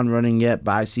hit the ground running yet,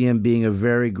 but I see him being a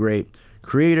very great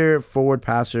creator, forward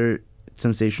passer,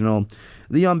 sensational.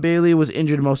 Leon Bailey was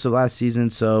injured most of last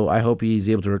season, so I hope he's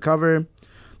able to recover.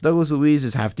 Douglas Luiz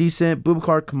is half decent.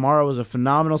 Boubacar Kamara was a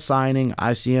phenomenal signing.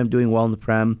 I see him doing well in the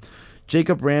Prem.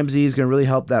 Jacob Ramsey is going to really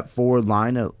help that forward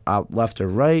line out left or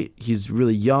right. He's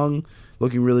really young,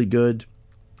 looking really good.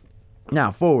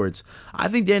 Now, forwards. I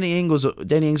think Danny Ings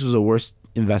was a worse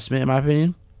investment, in my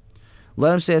opinion.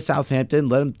 Let him stay at Southampton.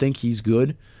 Let him think he's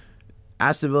good.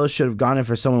 Aston Villa should have gone in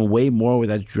for someone way more with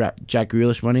that Jack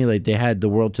Grealish money. They had the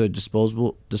world to their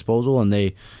disposal, and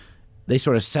they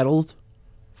sort of settled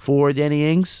for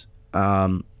Danny Ings.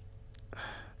 Bertrand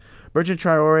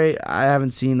Traore, I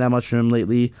haven't seen that much from him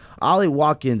lately. Ollie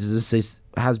Watkins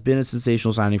has been a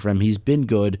sensational signing for him. He's been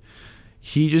good.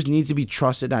 He just needs to be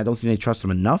trusted, and I don't think they trust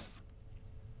him enough.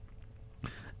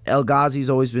 El Ghazi's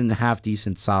always been half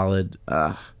decent, solid.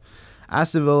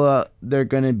 Aston Villa, they're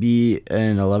going to be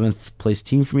an 11th place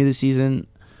team for me this season.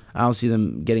 I don't see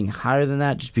them getting higher than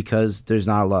that just because there's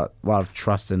not a lot of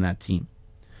trust in that team.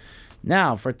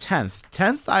 Now, for 10th.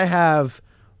 10th, I have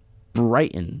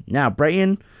Brighton. Now,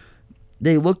 Brighton,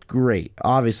 they looked great.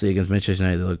 Obviously, against Manchester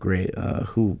United, they looked great.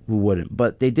 Who wouldn't?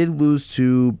 But they did lose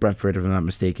to Brentford, if I'm not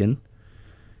mistaken.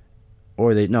 No,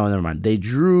 never mind. They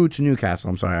drew to Newcastle.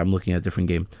 I'm sorry, I'm looking at a different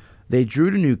game. They drew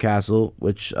to Newcastle,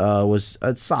 which was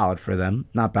solid for them.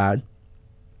 Not bad.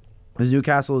 Because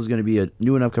Newcastle is going to be a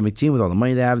new and upcoming team with all the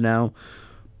money they have now.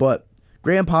 But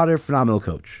Graham Potter, phenomenal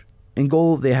coach. In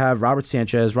goal, they have Robert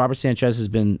Sanchez. Robert Sanchez has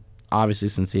been obviously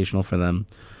sensational for them.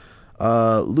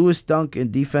 Lewis Dunk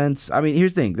in defense. I mean,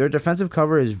 here's the thing. Their defensive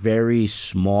cover is very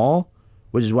small,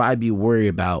 which is what I'd be worried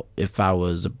about if I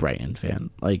was a Brighton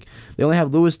fan. They only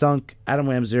have Lewis Dunk, Adam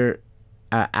Webster,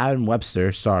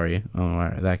 sorry. I don't know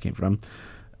where that came from.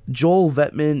 Joel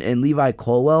Vettman and Levi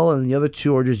Colwell, and the other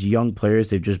two are just young players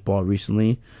they've just bought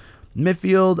recently.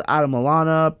 Midfield, Adam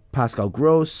Lallana, Pascal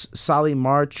Gross, Solly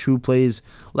March, who plays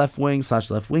left wing /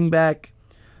 left wing back.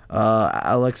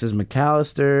 Alexis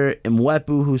McAllister,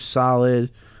 Mwepu, who's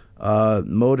solid.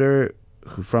 Motor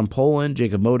from Poland,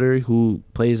 Jacob Motor, who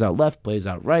plays out left, plays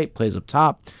out right, plays up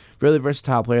top. Really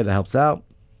versatile player that helps out.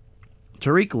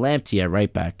 Tariq Lamptey at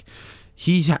right back.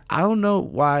 I don't know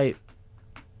why.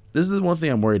 This is one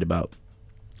thing I'm worried about.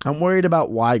 I'm worried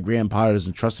about why Graham Potter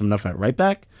doesn't trust him enough at right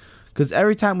back. Because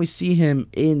every time we see him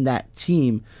in that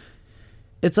team,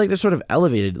 it's like they're sort of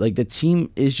elevated. The team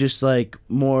is just has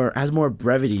more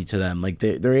brevity to them.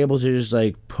 They're able to just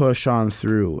push on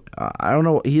through. I don't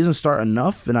know. He doesn't start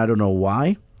enough, and I don't know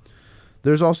why.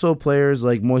 There's also players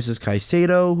like Moises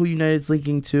Caicedo, who United's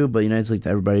linking to, but United's linked to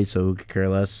everybody, so who could care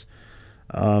less.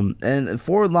 And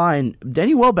forward line,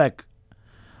 Danny Welbeck,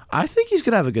 I think he's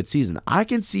going to have a good season. I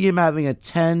can see him having a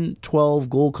 10, 12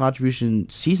 goal contribution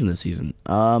season this season.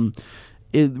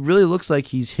 It really looks like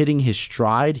he's hitting his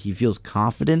stride. He feels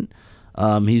confident.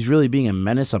 He's really being a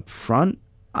menace up front.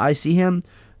 I see him.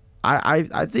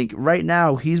 I think right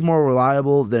now he's more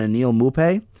reliable than Anil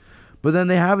Mupe. But then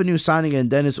they have a new signing in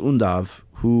Dennis Undav,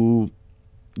 who,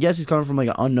 yes, he's coming from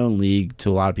an unknown league to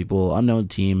a lot of people, unknown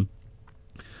team,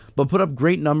 but put up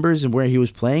great numbers in where he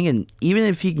was playing. And even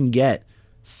if he can get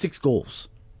 6 goals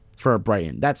for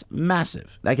Brighton, that's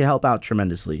massive. That can help out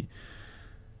tremendously.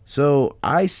 So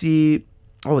I see.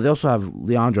 Oh, they also have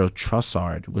Leandro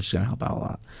Trossard, which is going to help out a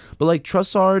lot. But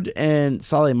Trossard and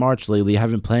Solly March lately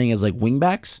have been playing as wing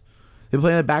backs. They've been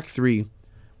playing a back three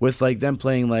with them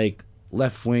playing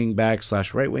left wing back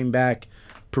 / right wing back,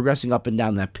 progressing up and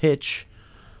down that pitch.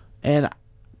 And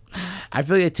I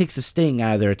feel like it takes the sting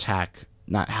out of their attack,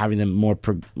 not having them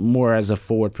more as a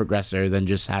forward progressor than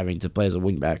just having to play as a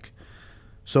wing back.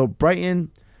 So Brighton,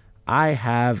 I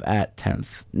have at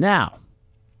 10th. Now,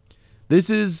 this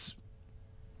is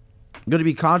going to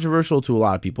be controversial to a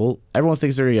lot of people. Everyone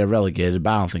thinks they're going to get relegated, but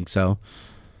I don't think so.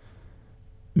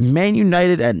 Man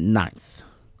United at 9th.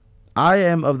 I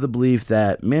am of the belief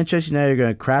that Manchester United are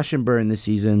going to crash and burn this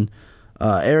season.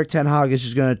 Eric Ten Hag is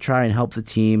just going to try and help the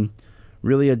team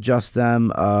really adjust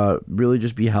them, really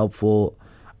just be helpful.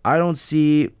 I don't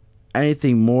see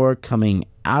anything more coming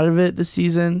out of it this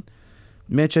season.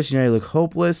 Manchester United look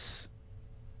hopeless.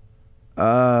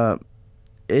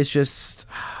 It's just,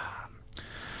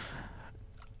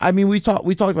 I mean, we talked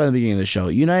about it at the beginning of the show.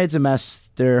 United's a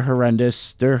mess. They're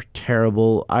horrendous. They're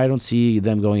terrible. I don't see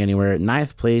them going anywhere.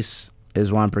 9th place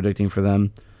is what I'm predicting for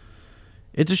them.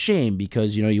 It's a shame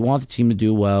because, you want the team to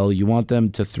do well. You want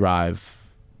them to thrive.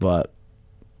 But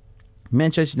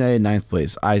Manchester United, 9th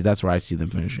place. That's where I see them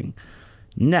finishing.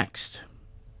 Next,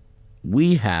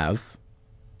 we have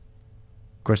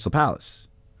Crystal Palace.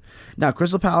 Now,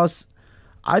 Crystal Palace,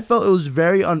 I felt it was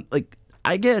very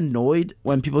I get annoyed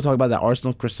when people talk about that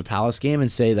Arsenal Crystal Palace game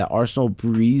and say that Arsenal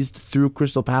breezed through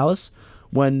Crystal Palace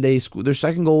when their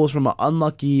second goal was from an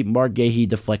unlucky Mark Guéhi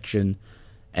deflection,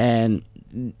 and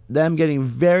them getting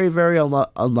very, very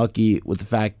unlucky with the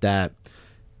fact that,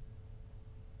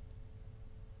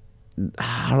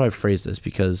 how do I phrase this?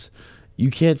 Because you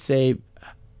can't say,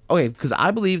 okay, because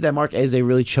I believe that Mark Eze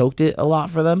really choked it a lot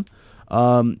for them.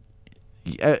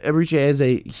 Eberechi Eze,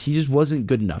 he just wasn't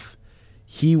good enough.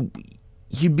 He'd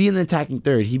be in the attacking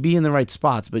third. He'd be in the right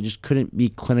spots, but just couldn't be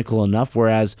clinical enough.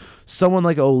 Whereas someone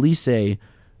like Olise,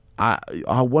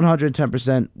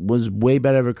 110% was way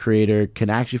better of a creator, can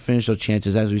actually finish those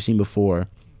chances as we've seen before.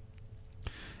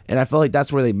 And I felt like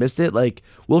that's where they missed it. Like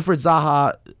Wilfried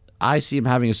Zaha, I see him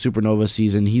having a supernova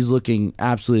season. He's looking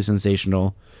absolutely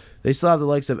sensational. They still have the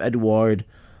likes of Edouard.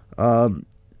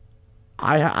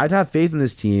 I'd have faith in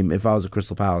this team if I was a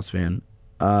Crystal Palace fan.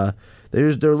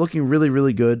 They're looking really,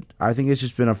 really good. I think it's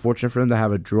just been unfortunate for them to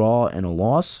have a draw and a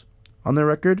loss on their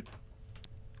record.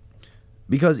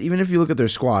 Because even if you look at their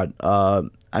squad,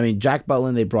 Jack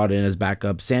Butland they brought in as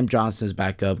backup, Sam Johnson as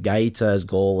backup, Gaeta as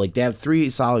goal. Like, they have 3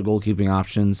 solid goalkeeping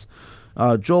options.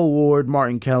 Joel Ward,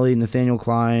 Martin Kelly, Nathaniel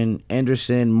Klein,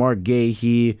 Anderson, Mark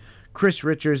Guéhi, Chris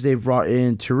Richards they've brought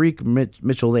in, Tariq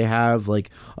Mitchell they have. Like,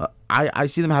 I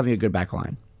see them having a good back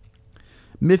line.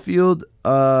 Midfield,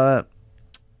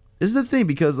 this is the thing,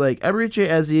 because like Eberechi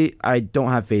Eze, I don't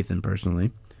have faith in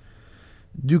personally.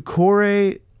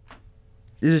 Doucouré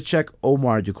is a Czech.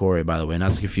 Omar Doucouré, by the way,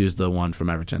 not to confuse the one from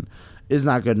Everton, is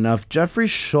not good enough. Jeffrey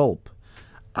Schulp,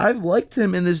 I've liked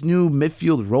him in this new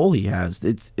midfield role he has.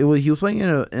 He was playing in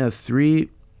a 3-man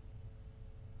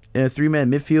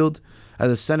midfield as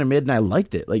a center mid, and I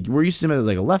liked it. Like, we're used to him as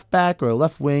like a left back or a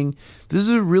left wing. This is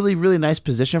a really, really nice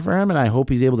position for him, and I hope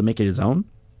he's able to make it his own.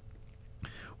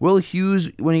 Will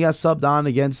Hughes, when he got subbed on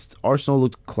against Arsenal,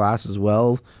 looked class as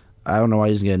well. I don't know why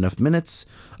he doesn't get enough minutes.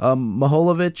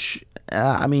 Maholovic,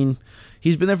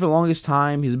 he's been there for the longest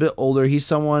time. He's a bit older. He's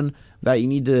someone that you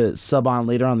need to sub on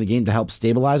later on in the game to help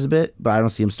stabilize a bit, but I don't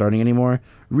see him starting anymore.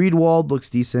 Reedwald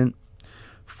looks decent.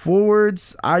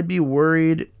 Forwards, I'd be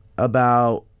worried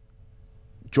about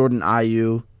Jordan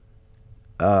Ayew.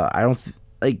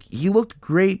 He looked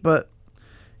great, but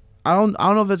I don't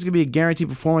know if it's gonna be a guaranteed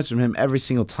performance from him every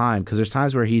single time, because there's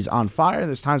times where he's on fire and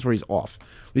there's times where he's off.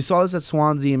 We saw this at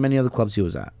Swansea and many other clubs he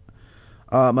was at.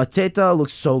 Mateta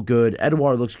looks so good.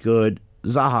 Edouard looks good.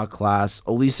 Zaha class.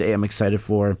 Olise I'm excited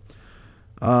for.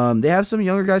 They have some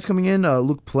younger guys coming in.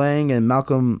 Luke Plang and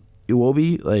Malcolm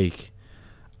Iwobi. Like,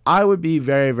 I would be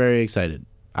very, very excited.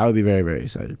 I would be very, very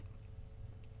excited.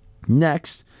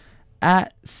 Next,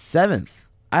 at 7th,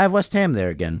 I have West Ham there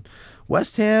again.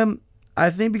 West Ham, I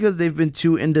think because they've been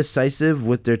too indecisive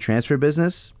with their transfer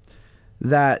business,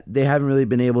 that they haven't really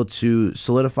been able to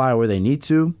solidify where they need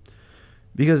to,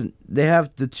 because they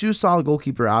have the 2 solid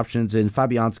goalkeeper options in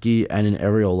Fabianski and in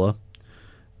Areola.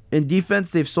 In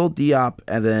defense, they've sold Diop,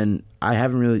 and then I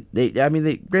haven't really...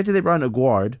 Granted, they brought in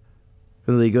Aguard,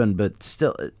 really good, but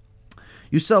still,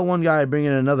 you sell one guy, bring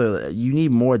in another. You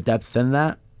need more depth than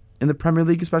that in the Premier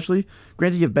League, especially.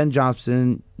 Granted, you have Ben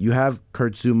Johnson, you have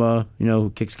Kurt Zuma, who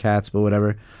kicks cats, but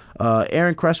whatever.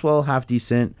 Aaron Cresswell, half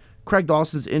decent. Craig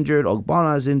Dawson's injured.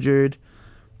 Ogbonna is injured.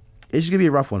 It's just going to be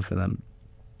a rough one for them.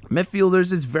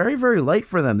 Midfielders is very, very light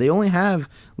for them. They only have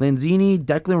Lanzini,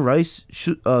 Declan Rice,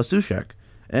 Soucek.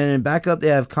 And in backup, they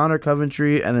have Connor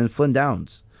Coventry and then Flynn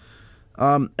Downs.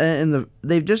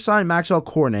 They've just signed Maxwell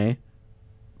Cornet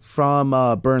from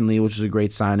Burnley, which is a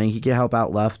great signing. He can help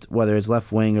out left, whether it's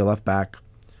left wing or left back.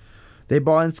 They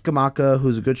bought in Scamacca,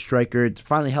 who's a good striker, to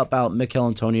finally help out Mikel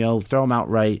Antonio, throw him out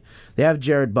right. They have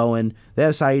Jared Bowen. They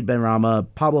have Saeed Benrahma,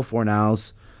 Pablo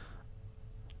Fornals.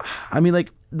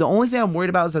 The only thing I'm worried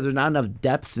about is that there's not enough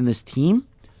depth in this team.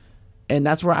 And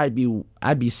that's where I'd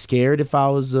be scared if I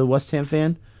was a West Ham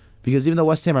fan. Because even though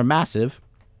West Ham are massive,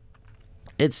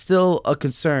 it's still a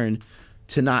concern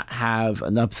to not have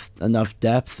enough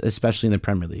depth, especially in the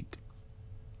Premier League.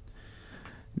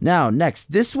 Now,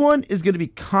 next, this one is going to be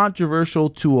controversial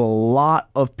to a lot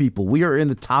of people. We are in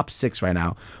the top 6 right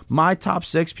now. My top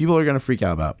 6, people are going to freak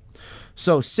out about.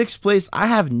 So, 6th place, I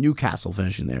have Newcastle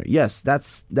finishing there. Yes,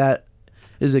 that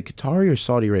is it Qatari or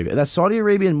Saudi Arabia? That Saudi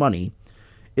Arabian money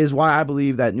is why I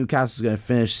believe that Newcastle is going to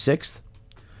finish 6th.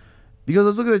 Because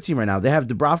let's look at their team right now. They have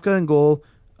Dubravka in goal.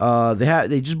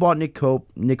 They just bought Nick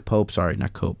Pope. Sorry,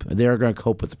 not Cope. They are going to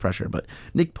cope with the pressure, but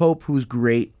Nick Pope, who's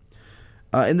great.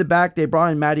 In the back, they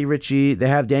brought in Matty Ritchie. They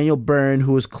have Daniel Byrne,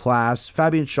 who is class.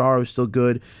 Fabian Schär, who's still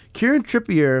good. Kieran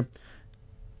Trippier,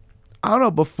 I don't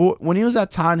know, before, when he was at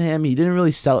Tottenham, he didn't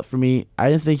really sell it for me. I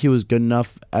didn't think he was good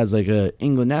enough as like a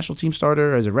England national team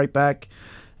starter, as a right back.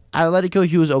 At Atletico,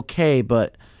 he was okay,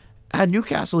 but at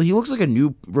Newcastle, he looks like a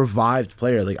new revived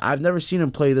player. Like, I've never seen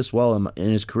him play this well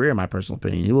in his career, in my personal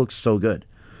opinion. He looks so good.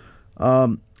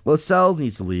 Lascelles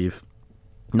needs to leave.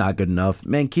 Not good enough.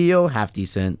 Manquillo, half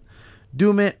decent.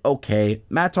 Dumit, okay.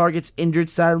 Matt Targett's injured,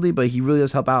 sadly, but he really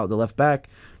does help out at the left back.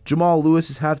 Jamal Lewis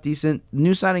is half decent.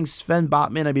 New signing Sven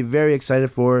Botman, I'd be very excited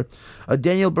for.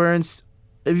 Daniel Burns.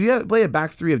 If you play a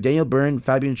back three of Daniel Byrne,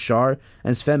 Fabian Schär,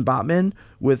 and Sven Botman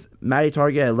with Matty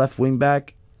Targett at left wing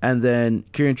back, and then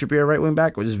Kieran Trippier at right wing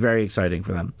back, which is very exciting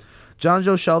for them.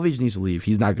 Jonjo Shelvey needs to leave.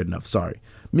 He's not good enough. Sorry.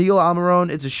 Miguel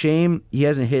Almiron, it's a shame he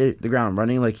hasn't hit the ground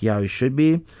running like how he should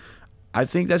be. I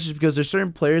think that's just because there's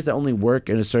certain players that only work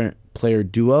in a certain player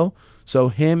duo. So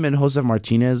him and Josef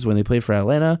Martinez, when they played for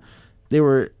Atlanta, they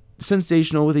were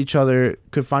sensational with each other,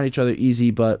 could find each other easy,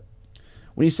 but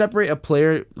when you separate a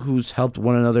player who's helped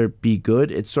one another be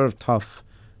good, it's sort of tough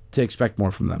to expect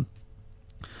more from them.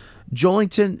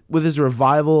 Joelinton, with his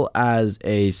revival as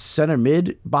a center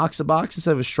mid, box-to-box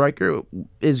instead of a striker,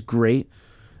 is great.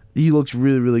 He looks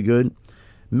really, really good.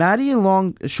 Matty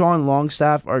and Sean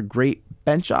Longstaff are great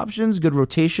bench options, good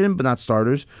rotation, but not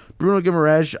starters. Bruno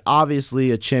Guimaraes,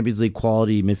 obviously a Champions League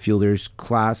quality midfielder's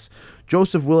class.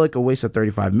 Joseph Willock, a waste of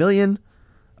 $35 million.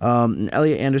 And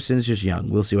Elliot Anderson is just young.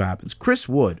 We'll see what happens. Chris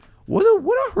Wood, what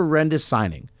a horrendous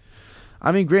signing.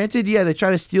 I mean, granted, yeah, they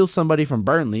try to steal somebody from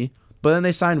Burnley, but then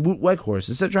they signed Wout Weghorst.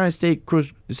 Instead of trying to take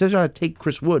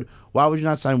Chris Wood, why would you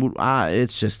not sign Wout?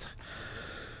 It's just,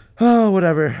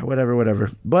 whatever.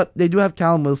 But they do have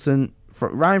Callum Wilson.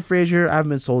 Ryan Fraser, I haven't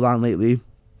been sold on lately.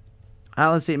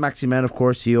 Alan St. Maximin, of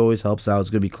course, he always helps out. It's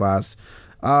going to be class.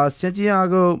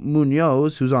 Santiago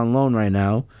Munoz, who's on loan right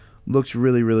now, looks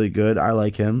really, really good. I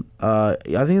like him. I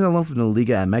think he's on loan from the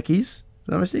Liga MX. Is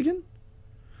that mistaken?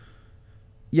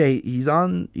 Yeah, he's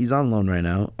on loan right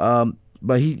now.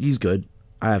 But he's good.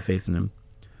 I have faith in him.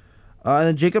 And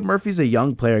then Jacob Murphy's a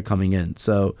young player coming in.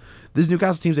 So this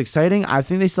Newcastle team's exciting. I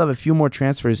think they still have a few more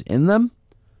transfers in them.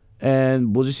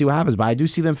 And we'll just see what happens. But I do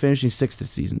see them finishing 6th this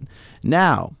season.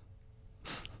 Now,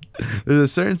 there's a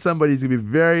certain somebody who's going to be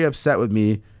very upset with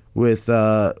me with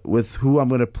who I'm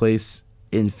going to place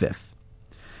in 5th.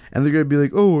 And they're going to be like,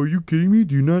 oh, are you kidding me?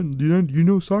 Do you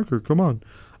know soccer? Come on.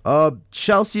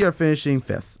 Chelsea are finishing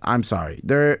 5th. I'm sorry.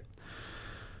 They're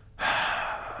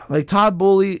like Todd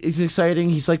Bowley is exciting.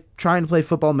 He's like trying to play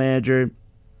Football Manager.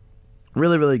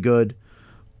 Really, really good.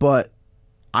 But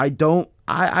I don't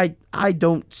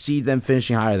see them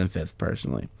finishing higher than 5th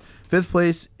personally. 5th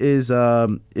place is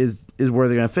where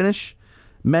they're gonna finish.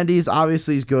 Mendy's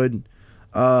obviously is good.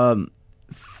 Aspi,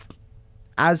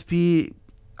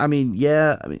 here's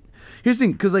the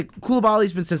thing, because like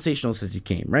Koulibaly's been sensational since he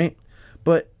came, right?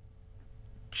 But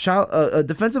a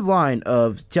defensive line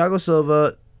of Thiago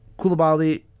Silva,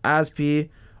 Koulibaly, Aspi,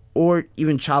 or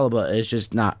even Chalobah is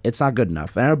just not good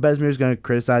enough. I know Besmir's going to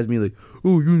criticize me like,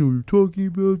 oh, you know what you're talking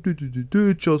about,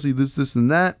 Chelsea, this,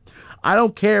 and that. I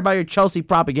don't care about your Chelsea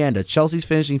propaganda. Chelsea's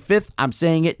finishing 5th. I'm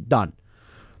saying it. Done.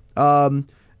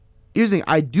 Here's the thing.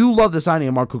 I do love the signing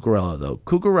of Marc Cucurella, though.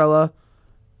 Cucurella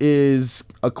is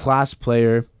a class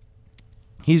player.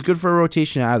 He's good for a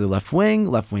rotation at either left wing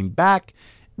back.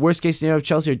 Worst case scenario, if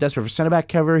Chelsea are desperate for center back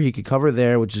cover, he could cover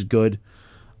there, which is good.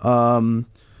 They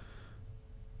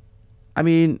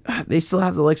still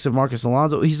have the likes of Marcus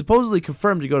Alonso. He's supposedly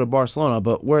confirmed to go to Barcelona,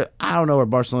 but I don't know where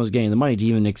Barcelona's getting the money to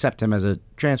even accept him as a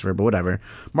transfer, but whatever.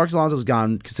 Marcus Alonso's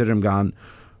gone. Consider him gone.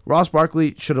 Ross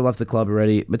Barkley should have left the club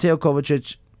already. Mateo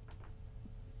Kovacic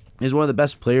is one of the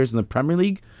best players in the Premier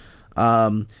League.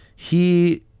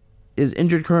 He is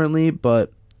injured currently,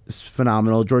 but is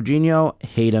phenomenal. Jorginho,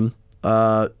 hate him.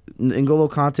 N'Golo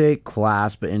Kante,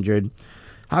 class, but injured.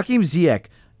 Hakim Ziyech,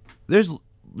 there's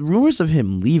rumors of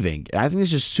him leaving, and I think it's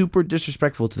just super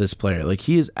disrespectful to this player. Like,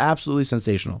 he is absolutely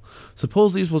sensational.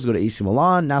 Supposedly he's supposed to go to AC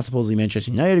Milan, now supposedly Manchester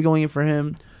United are going in for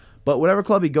him, but whatever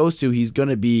club he goes to, he's going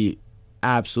to be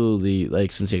absolutely,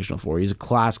 like, sensational for. He's a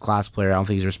class player. I don't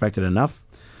think he's respected enough.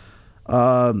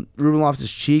 Ruben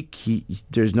Loftus-Cheek,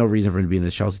 there's no reason for him to be in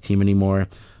the Chelsea team anymore.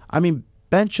 I mean,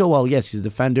 Ben Chilwell, yes, he's a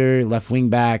defender, left wing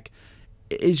back.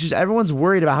 It's just everyone's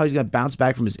worried about how he's going to bounce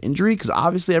back from his injury because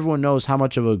obviously everyone knows how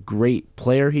much of a great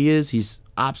player he is. He's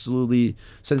absolutely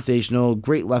sensational,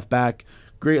 great left back,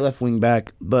 great left wing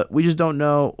back, but we just don't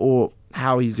know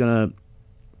how he's going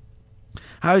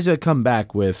to come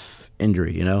back with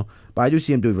injury, you know? But I do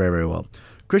see him doing very, very well.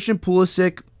 Christian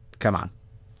Pulisic, come on.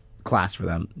 Class for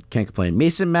them. Can't complain.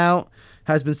 Mason Mount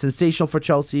has been sensational for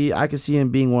Chelsea. I can see him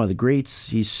being one of the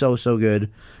greats. He's so, so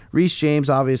good. Reece James,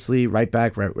 obviously, right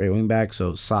back, right wing back,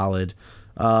 so solid.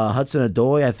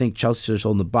 Hudson-Odoi, I think Chelsea should have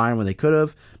sold him to Bayern when they could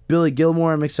have. Billy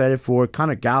Gilmore, I'm excited for.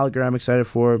 Conor Gallagher, I'm excited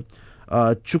for.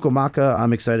 Chukwuemeka,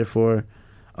 I'm excited for.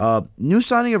 New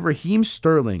signing of Raheem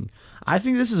Sterling. I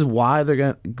think this is why they're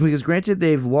going to... Because granted,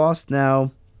 they've lost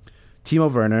now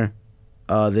Timo Werner.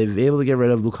 They've been able to get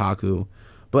rid of Lukaku.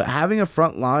 But having a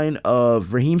front line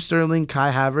of Raheem Sterling,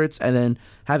 Kai Havertz, and then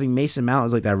having Mason Mount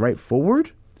as like that right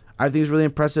forward, I think is really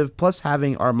impressive. Plus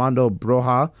having Armando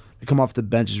Broja to come off the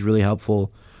bench is really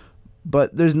helpful.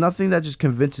 But there's nothing that just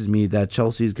convinces me that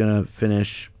Chelsea is going to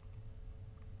finish.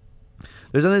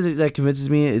 There's nothing that convinces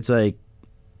me it's like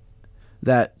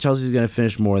that Chelsea's going to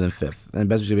finish more than 5th. And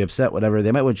Bezos going to be upset, whatever.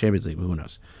 They might win Champions League, but who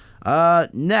knows.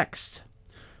 Next,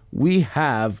 we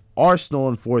have Arsenal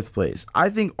in 4th place. I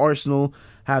think Arsenal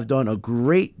have done a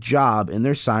great job in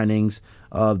their signings.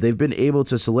 They've been able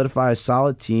to solidify a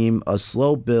solid team, a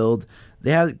slow build.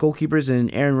 They have goalkeepers in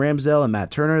Aaron Ramsdale and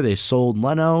Matt Turner. They sold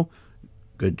Leno.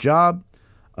 Good job.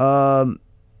 They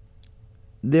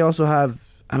also have,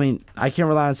 I mean, I can't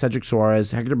rely on Cedric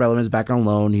Suarez. Hector Bellerin is back on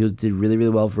loan. He did really, really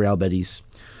well for Real Betis.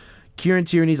 Kieran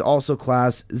Tierney's also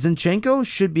class. Zinchenko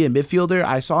should be a midfielder.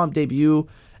 I saw him debut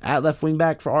at left wing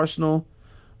back for Arsenal.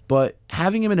 But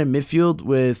having him in a midfield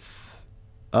with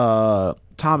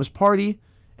Thomas Partey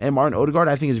and Martin Odegaard,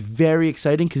 I think is very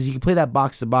exciting because he can play that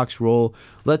box-to-box role.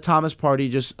 Let Thomas Partey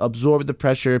just absorb the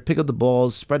pressure, pick up the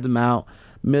balls, spread them out.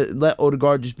 Let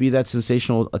Odegaard just be that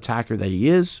sensational attacker that he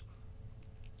is.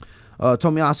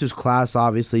 Tomiyasu's class,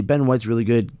 obviously. Ben White's really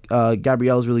good.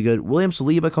 Gabriel's really good. William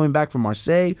Saliba coming back from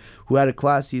Marseille, who had a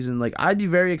class season. Like, I'd be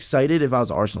very excited if I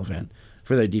was an Arsenal fan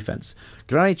for their defense.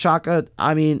 Granit Xhaka,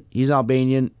 I mean, he's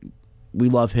Albanian. We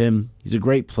love him. He's a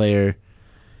great player.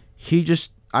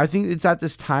 I think it's at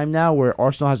this time now where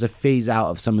Arsenal has to phase out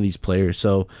of some of these players.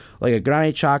 So, like a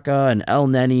Granit Xhaka, an El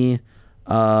Neni,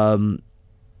 and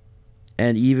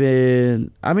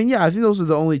even, I mean, yeah, I think those are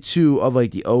the only two of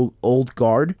like the old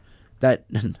guard that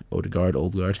Odegaard,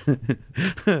 old guard.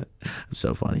 I'm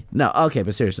so funny. No, okay,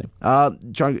 but seriously,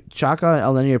 Xhaka and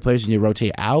El Neni are players you need to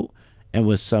rotate out, and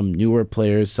with some newer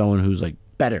players, someone who's like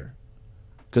better,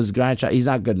 because Granit Xhaka, he's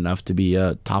not good enough to be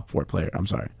a top 4 player. I'm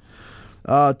sorry.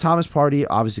 Thomas Partey,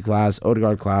 obviously class.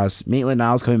 Odegaard class.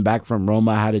 Maitland-Niles coming back from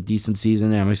Roma, had a decent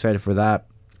season, and I'm excited for that.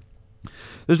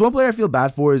 There's one player I feel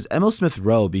bad for is Emil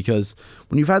Smith-Rowe, because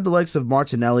when you've had the likes of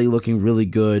Martinelli looking really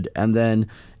good, and then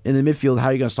in the midfield, how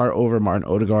are you going to start over Martin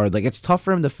Odegaard? Like, it's tough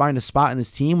for him to find a spot in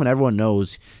this team when everyone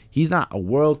knows he's not a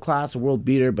world-class, a world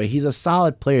beater, but he's a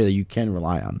solid player that you can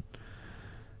rely on.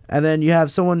 And then you have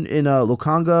someone in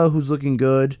Lokanga who's looking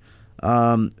good.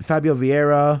 Fabio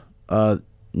Vieira,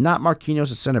 not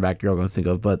Marquinhos, a center back you're all going to think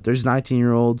of, but there's a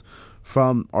 19-year-old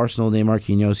from Arsenal named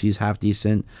Marquinhos. He's half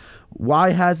decent.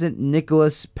 Why hasn't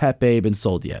Nicolas Pepe been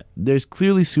sold yet? There's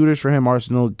clearly suitors for him,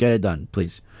 Arsenal. Get it done,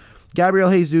 please.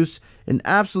 Gabriel Jesus, an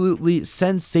absolutely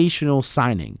sensational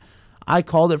signing. I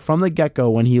called it from the get-go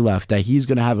when he left that he's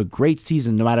going to have a great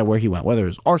season no matter where he went, whether it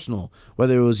was Arsenal,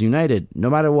 whether it was United, no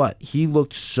matter what. He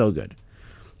looked so good.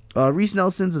 Reece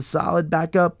Nelson's a solid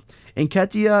backup.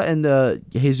 Nketiah and the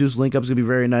Jesus link-up is going to be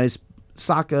very nice.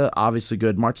 Saka, obviously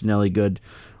good. Martinelli, good.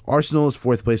 Arsenal is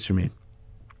 4th place for me.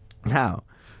 Now,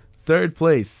 third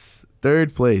place.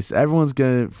 Everyone's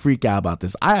going to freak out about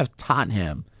this. I have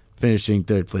Tottenham finishing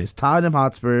 3rd place. Tottenham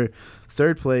Hotspur,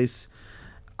 3rd place.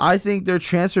 I think their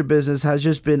transfer business has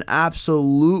just been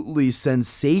absolutely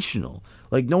sensational.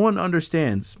 Like, no one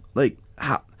understands. Like,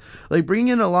 how, like bringing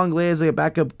in a Longley as like a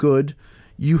backup, good.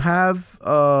 You have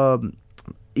Ivan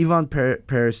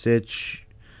Perisic.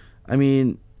 I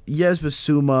mean, yes,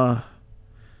 Basuma.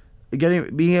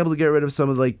 Being able to get rid of some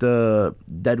of like the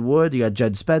deadwood. You got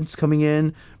Jed Spence coming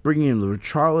in, bringing in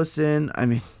Richarlison. I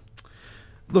mean,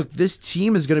 look, this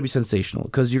team is going to be sensational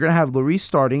because you're going to have Lloris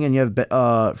starting, and you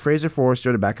have Fraser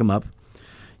Forster to back him up.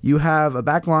 You have a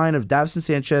back line of Davison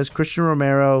Sanchez, Christian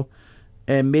Romero,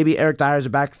 and maybe Eric Dyer as a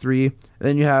back 3. And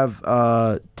then you have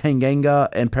Tanganga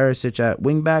and Perisic at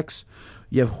wingbacks.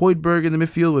 You have Højbjerg in the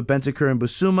midfield with Bentancur and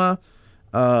Basuma.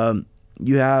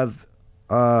 You have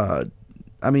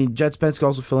I mean, Jets Spence can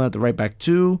also fill in at the right back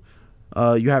too.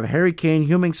 You have Harry Kane,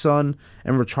 Heung-min Son,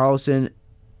 and Richarlison.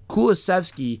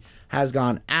 Kulusevski has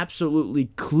gone absolutely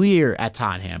clear at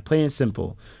Tottenham, plain and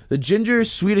simple. The ginger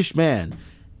Swedish man,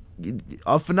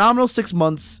 a phenomenal 6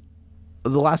 months,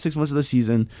 the last 6 months of the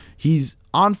season. He's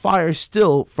on fire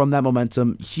still from that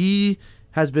momentum. He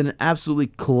has been an absolutely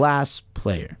class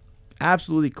player.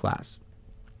 Absolutely class.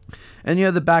 And you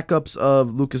have the backups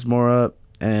of Lucas Moura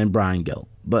and Brian Gill.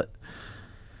 But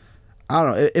I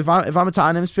don't know. If I'm a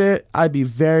Tottenham fan, I'd be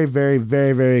very, very,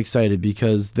 very, very excited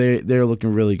because they're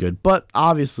looking really good. But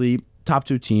obviously, top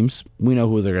two teams, we know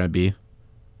who they're going to be.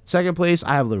 Second place,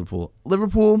 I have Liverpool.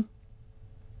 Liverpool,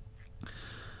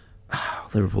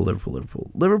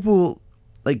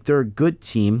 like, they're a good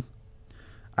team.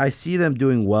 I see them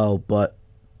doing well, but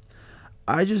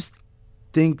I just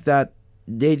think that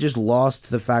they just lost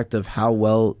to the fact of how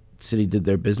well City did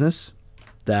their business.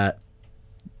 That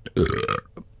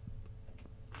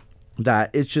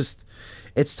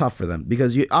it's tough for them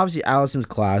because you obviously Alisson's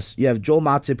class. You have Joel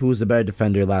Matip, who was the better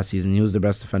defender last season. He was the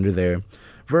best defender there.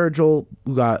 Virgil,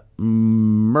 who got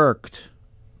murked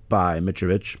by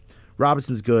Mitrovic.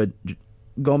 Robinson's good.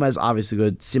 Gomez obviously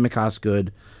good. Tsimikas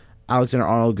good.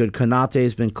 Alexander-Arnold good. Konate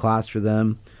has been class for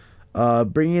them.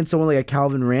 Bringing in someone like a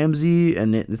Calvin Ramsey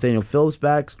and Nathaniel Phillips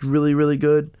back is really, really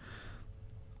good.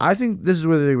 I think this is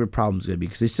where the problem's going to be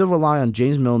because they still rely on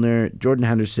James Milner, Jordan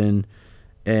Henderson,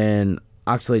 and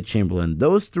Oxlade-Chamberlain.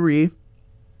 Those three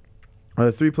are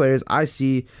the three players I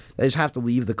see that just have to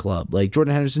leave the club. Like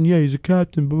Jordan Henderson, yeah, he's a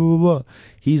captain, blah, blah, blah.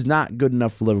 He's not good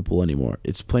enough for Liverpool anymore.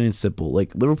 It's plain and simple.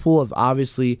 Like Liverpool have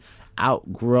obviously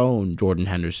outgrown Jordan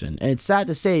Henderson. And it's sad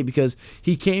to say because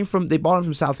they bought him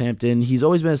from Southampton. He's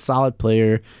always been a solid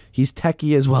player. He's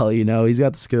techie as well, he's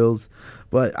got the skills.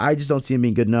 But I just don't see him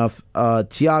being good enough.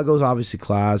 Thiago's obviously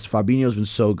class. Fabinho's been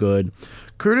so good.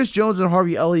 Curtis Jones and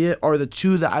Harvey Elliott are the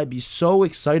two that I'd be so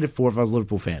excited for if I was a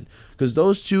Liverpool fan. Because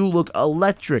those two look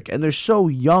electric, and they're so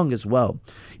young as well.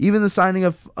 Even the signing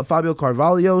of Fabio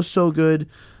Carvalho is so good.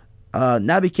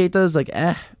 Naby Keita is like,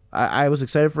 I was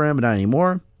excited for him, but not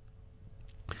anymore.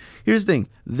 Here's the thing.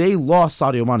 They lost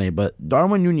Sadio Mane, but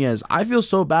Darwin Nunez, I feel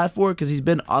so bad for it because he's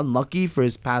been unlucky for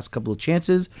his past couple of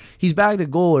chances. He's bagged a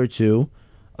goal or two,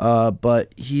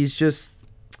 but it's just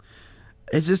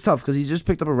tough because he just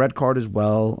picked up a red card as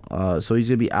well, so he's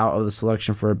going to be out of the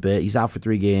selection for a bit. He's out for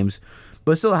 3 games.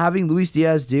 But still having Luis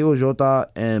Diaz, Diego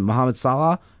Jota, and Mohamed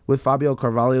Salah with Fabio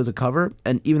Carvalho to cover,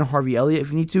 and even Harvey Elliott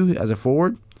if you need to as a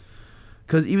forward.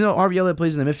 Because even though Harvey Elliott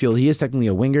plays in the midfield, he is technically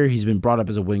a winger. He's been brought up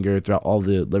as a winger throughout all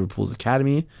the Liverpool's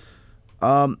academy.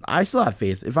 I still have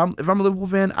faith. If I'm a Liverpool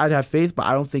fan, I'd have faith, but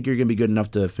I don't think you're going to be good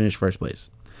enough to finish first place.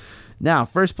 Now,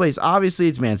 first place, obviously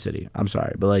it's Man City. I'm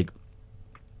sorry, but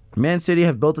Man City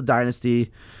have built a dynasty.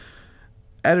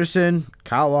 Ederson,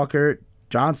 Kyle Walker,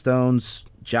 John Stones,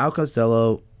 João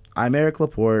Cancelo, Aymeric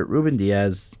Laporte, Ruben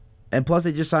Diaz, and plus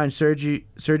they just signed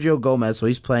Sergio Gomez, so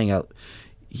he's playing out.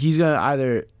 He's going to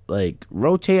either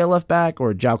rotate at left back,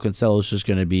 or João Cancelo is just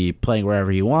going to be playing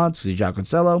wherever he wants because he's João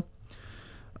Cancelo.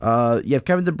 You have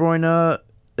Kevin De Bruyne,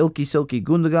 Ilkay Silky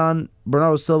Gundogan,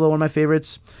 Bernardo Silva, one of my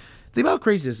favorites. Think about how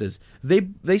crazy this is.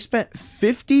 They spent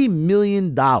 $50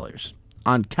 million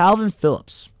on Calvin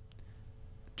Phillips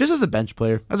just as a bench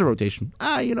player, as a rotation.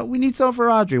 We need someone for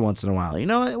Rodri once in a while.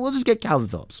 We'll just get Calvin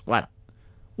Phillips. Why not?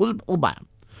 We'll buy him.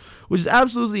 Which is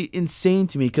absolutely insane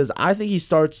to me because I think he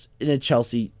starts in a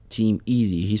Chelsea team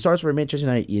easy. He starts for Manchester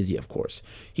United easy, of course.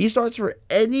 He starts for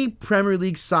any Premier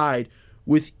League side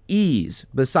with ease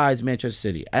besides Manchester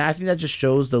City. And I think that just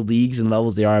shows the leagues and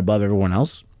levels they are above everyone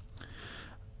else.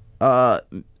 Their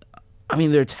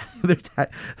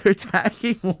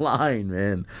attacking line,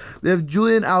 man. They have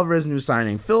Julian Alvarez, new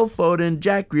signing, Phil Foden,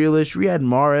 Jack Grealish, Riyad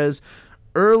Mahrez,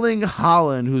 Erling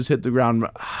Haaland, who's hit the ground.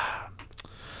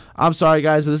 I'm sorry,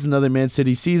 guys, but this is another Man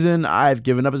City season. I've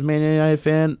given up as Man United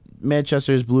fan.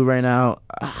 Manchester is blue right now.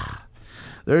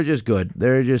 They're just good.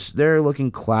 They're looking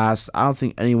class. I don't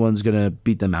think anyone's going to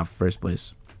beat them out for first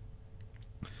place.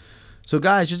 So,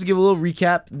 guys, just to give a little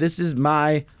recap, this is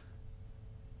my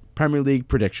Premier League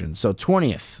prediction. So,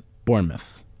 20th,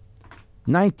 Bournemouth.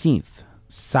 19th,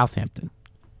 Southampton.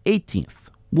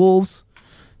 18th, Wolves.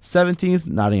 17th,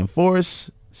 Nottingham Forest.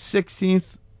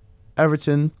 16th,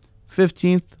 Everton.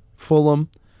 15th, Fulham.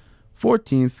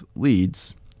 14th,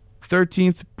 Leeds.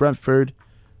 13th, Brentford.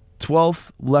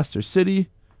 12th, Leicester City.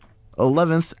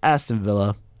 11th, Aston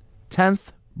Villa.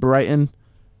 10th, Brighton.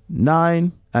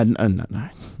 At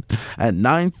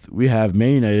 9th, we have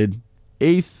Man United.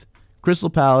 8th, Crystal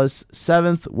Palace.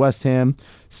 7th, West Ham.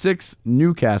 6th,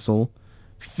 Newcastle.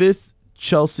 5th,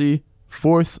 Chelsea.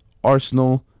 4th,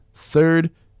 Arsenal. 3rd,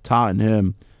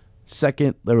 Tottenham.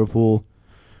 Second, Liverpool.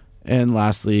 And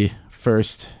lastly,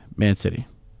 first, Man City.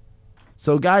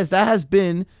 So, guys, that has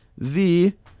been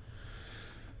the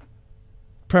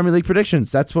Premier League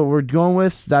predictions. That's what we're going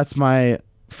with. That's my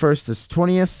first is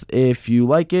 20th. If you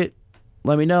like it,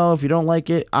 let me know. If you don't like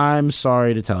it, I'm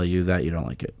sorry to tell you that you don't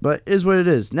like it. But it is what it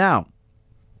is. Now,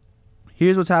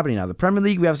 here's what's happening now. The Premier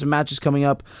League, we have some matches coming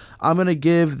up. I'm going to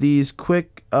give these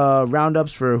quick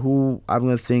roundups for who I'm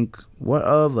going to think what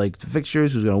of, like the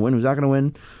fixtures, who's going to win, who's not going to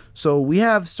win. So we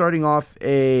have starting off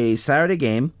a Saturday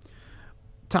game.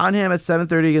 Tottenham at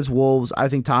 7:30 against Wolves. I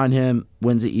think Tottenham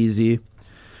wins it easy.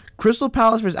 Crystal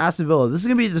Palace versus Aston Villa. This is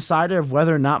going to be the decider of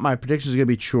whether or not my predictions are going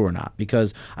to be true or not,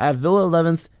 because I have Villa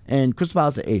 11th and Crystal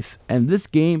Palace at 8th. And this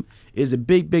game is a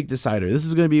big, big decider. This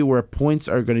is going to be where points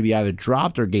are going to be either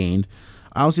dropped or gained.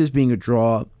 I don't see this being a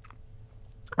draw.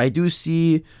 I do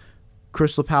see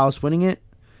Crystal Palace winning it.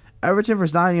 Everton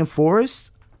versus Nottingham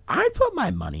Forest. I put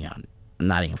my money on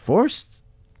Nottingham Forest.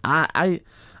 I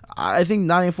think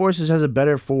Nottingham Forest has a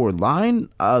better forward line.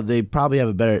 They probably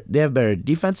have better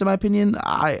defense in my opinion.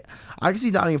 I can see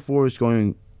Nottingham Forest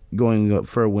going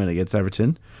for a win against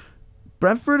Everton.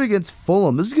 Brentford against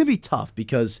Fulham. This is going to be tough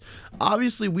because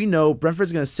obviously we know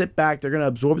Brentford's going to sit back. They're going to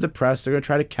absorb the press. They're going to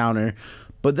try to counter.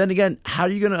 But then again, how are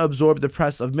you going to absorb the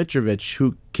press of Mitrovic,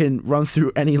 who can run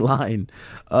through any line?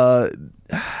 This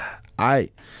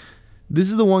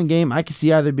is the one game I can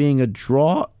see either being a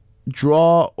draw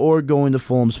or going to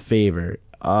Fulham's favor.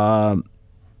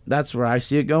 That's where I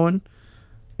see it going.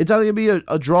 It's either going to be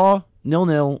a draw,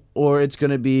 0-0, or it's going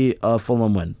to be a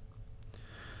Fulham win.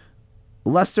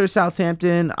 Leicester,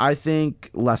 Southampton. I think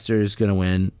Leicester is going to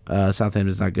win.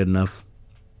 Southampton's not good enough.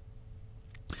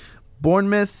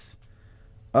 Bournemouth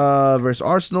versus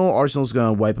Arsenal. Arsenal's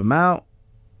going to wipe them out.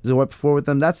 They'll wipe forward with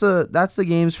them. That's the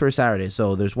games for Saturday.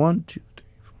 So there's 1, 2, 3,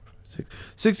 4, 5,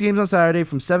 6. 6 games on Saturday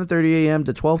from 7:30 a.m.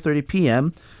 to 12:30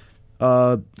 p.m. It's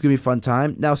going to be a fun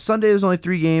time. Now, Sunday, there's only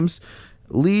 3 games.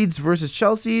 Leeds versus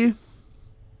Chelsea.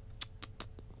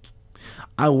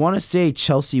 I want to say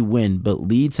Chelsea win, but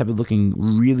Leeds have been looking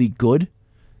really good,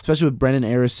 especially with Brendan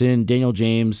Harrison, Daniel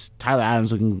James, Tyler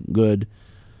Adams looking good.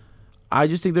 I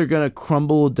just think they're going to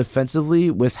crumble defensively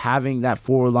with having that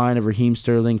forward line of Raheem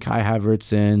Sterling, Kai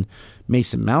Havertz, and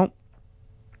Mason Mount.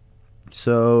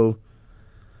 So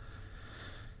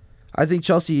I think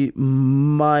Chelsea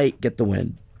might get the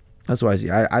win. That's what I see.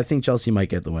 I think Chelsea might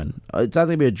get the win. It's either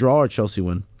going to be a draw or Chelsea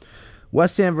win.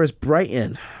 West Ham versus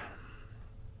Brighton.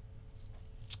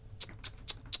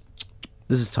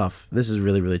 This is tough. This is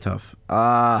really, really tough.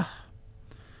 West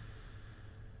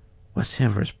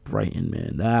Ham versus Brighton,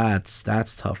 man. That's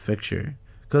tough fixture.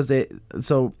 Because they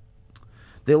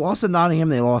lost to Nottingham,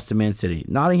 they lost to Man City.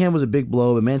 Nottingham was a big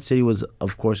blow, but Man City was,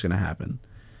 of course, going to happen.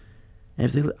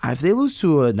 And if they lose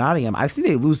to Nottingham, I think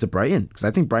they lose to Brighton, because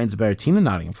I think Brighton's a better team than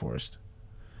Nottingham Forest.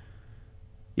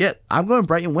 Yeah, I'm going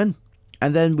Brighton win.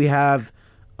 And then we have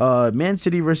Man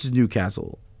City versus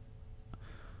Newcastle.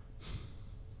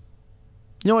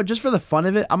 You know what? Just for the fun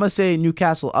of it, I'm going to say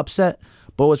Newcastle upset.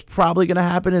 But what's probably going to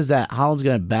happen is that Haaland's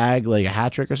going to bag like a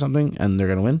hat trick or something, and they're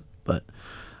going to win. But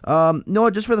you know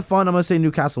what? Just for the fun, I'm going to say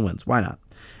Newcastle wins. Why not?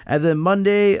 And then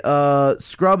Monday,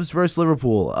 Scrubs versus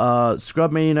Liverpool.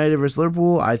 Scrub Man United versus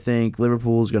Liverpool. I think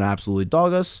Liverpool is going to absolutely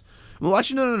dog us. Well,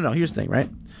 actually, no. Here's the thing,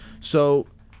 right? So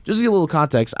just to give a little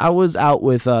context, I was out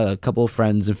with a couple of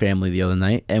friends and family the other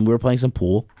night, and we were playing some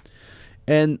pool.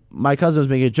 And my cousin was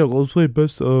making a joke. Let's play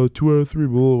best 2 out of 3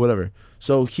 pool or whatever.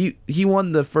 So he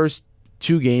won the first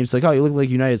 2 games. Like, oh, you look like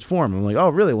United's form. I'm like, oh,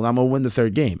 really? Well, I'm going to win the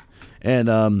 3rd game. And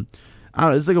I don't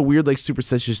know. It's like a weird, like,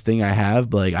 superstitious thing I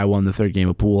have. But, like, I won the 3rd game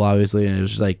of pool, obviously. And it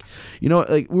was just like, you know,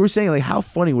 like, we were saying, like, how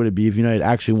funny would it be if United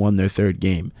actually won their 3rd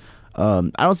game? I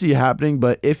don't see it happening.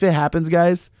 But if it happens,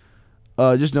 guys,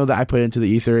 just know that I put it into the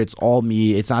ether. It's all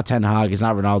me. It's not Ten Hag. It's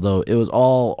not Ronaldo. It was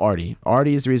all Artie.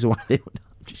 Artie is the reason why they went.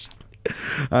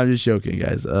 I'm just joking,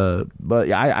 guys. But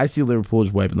yeah, I see Liverpool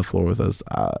just wiping the floor with us.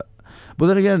 But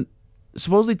then again,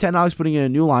 supposedly Ten Hag's putting in a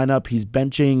new lineup. He's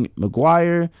benching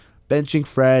Maguire, benching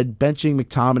Fred, benching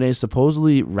McTominay.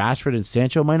 Supposedly Rashford and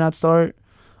Sancho might not start.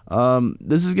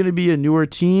 This is going to be a newer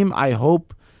team. I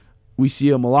hope we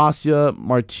see a Malacia,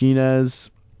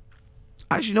 Martinez.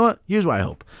 Actually, you know what? Here's what I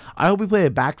hope. I hope we play a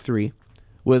back 3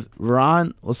 with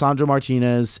Varane, Lisandro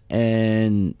Martinez,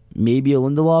 and maybe a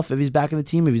Lindelof if he's back in the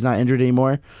team, if he's not injured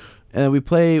anymore. And then we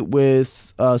play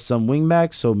with some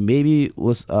wingbacks, so maybe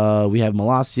we have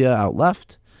Malacia out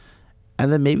left.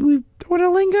 And then maybe we throw in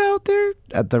a Linga out there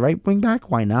at the right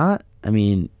wingback. Why not? I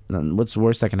mean, what's the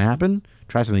worst that can happen?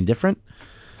 Try something different.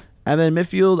 And then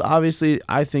midfield, obviously,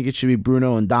 I think it should be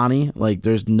Bruno and Donny. Like,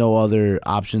 there's no other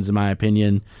options in my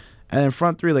opinion. And then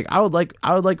front three, like I would like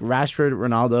Rashford,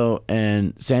 Ronaldo,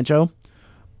 and Sancho.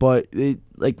 But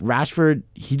like Rashford,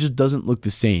 he just doesn't look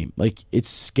the same. Like, it's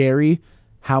scary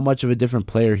how much of a different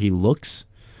player he looks,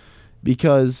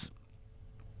 because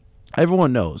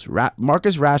everyone knows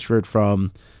Marcus Rashford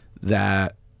from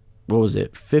that, what was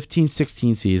it,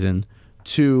 15-16 season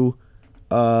to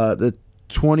the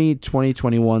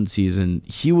 2020-21 season.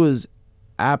 He was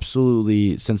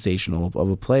absolutely sensational of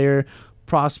a player,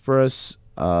 prosperous.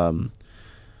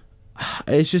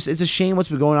 It's a shame what's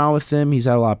been going on with him. He's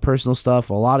had a lot of personal stuff,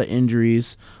 a lot of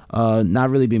injuries, not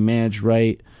really being managed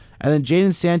right. And then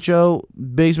Jadon Sancho,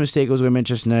 biggest mistake was with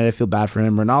Manchester United. I feel bad for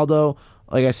him. Ronaldo,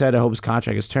 like I said, I hope his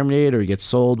contract is terminated or he gets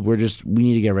sold. We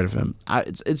need to get rid of him.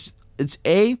 It's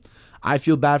A, I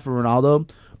feel bad for Ronaldo,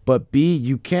 but B,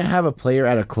 you can't have a player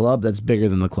at a club that's bigger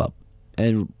than the club.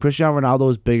 And Cristiano Ronaldo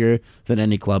is bigger than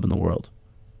any club in the world.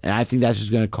 And I think that's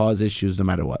just going to cause issues no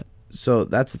matter what. So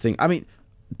that's the thing. I mean,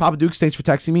 Papa Dukes, thanks for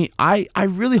texting me. I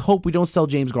really hope we don't sell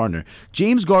James Gardner.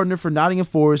 James Gardner for Nottingham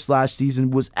Forest last season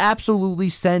was absolutely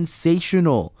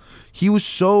sensational. He was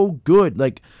so good.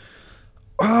 Like,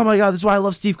 oh my God, this is why I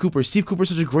love Steve Cooper. Steve Cooper's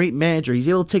such a great manager. He's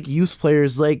able to take youth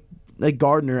players like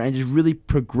Gardner and just really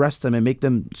progress them and make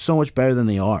them so much better than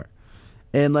they are.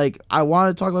 And like, I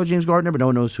want to talk about James Gardner, but no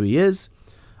one knows who he is.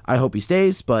 I hope he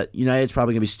stays, but United's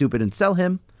probably going to be stupid and sell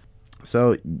him.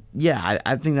 So, yeah,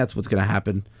 I think that's what's going to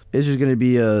happen. It's just going to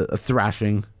be a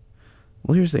thrashing.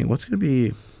 Well, here's the thing. What's going to be...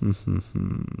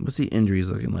 what's the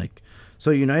injuries looking like? So,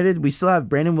 United, we still have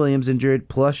Brandon Williams injured.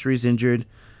 Pellistри's injured.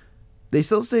 They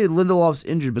still say Lindelof's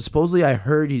injured, but supposedly I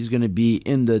heard he's going to be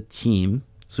in the team.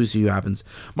 So we see what happens.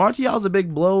 Martial's a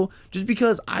big blow just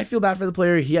because I feel bad for the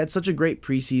player. He had such a great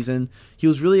preseason. He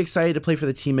was really excited to play for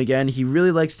the team again. He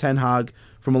really likes Ten Hag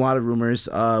from a lot of rumors.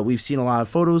 We've seen a lot of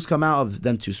photos come out of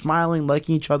them two smiling,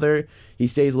 liking each other. He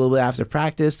stays a little bit after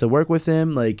practice to work with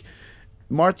him. Like,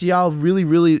 Martial really,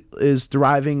 really is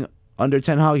thriving under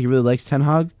Ten Hag. He really likes Ten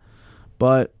Hag.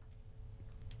 But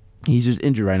he's just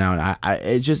injured right now.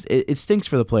 And it stinks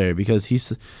for the player because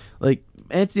he's like,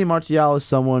 Anthony Martial is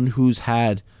someone who's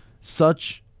had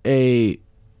such a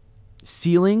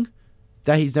ceiling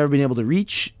that he's never been able to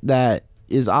reach, that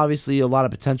is obviously a lot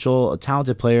of potential, a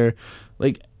talented player.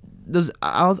 Like,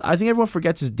 I think everyone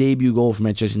forgets his debut goal for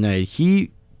Manchester United.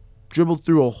 He dribbled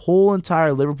through a whole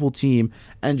entire Liverpool team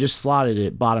and just slotted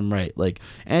it bottom right. Like,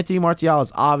 Anthony Martial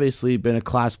has obviously been a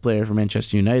class player for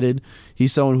Manchester United.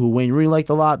 He's someone who Wayne Rooney liked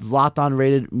a lot. Zlatan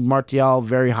rated Martial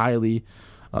very highly.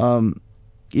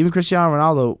 Even Cristiano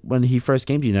Ronaldo, when he first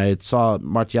came to United, saw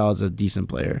Martial as a decent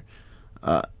player.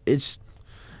 It's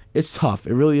tough.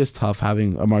 It really is tough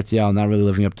having a Martial not really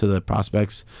living up to the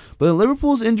prospects. But in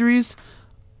Liverpool's injuries,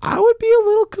 I would be a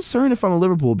little concerned if I'm a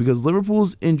Liverpool, because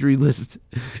Liverpool's injury list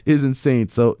is insane.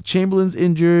 So Chamberlain's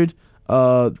injured.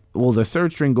 Their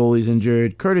third string goalie's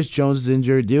injured. Curtis Jones is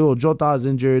injured. Diogo Jota is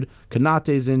injured.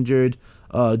 Konate's injured.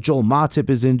 Joel Matip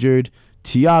is injured.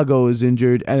 Thiago is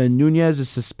injured, and then Nunez is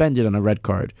suspended on a red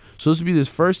card. So this would be his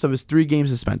first of his 3-game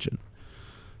suspension.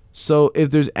 So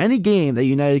if there's any game that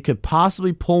United could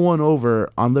possibly pull one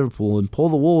over on Liverpool and pull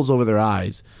the Wolves over their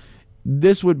eyes,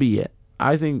 this would be it.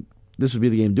 I think this would be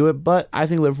the game to do it, but I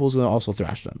think Liverpool's going to also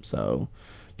thrash them. So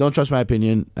don't trust my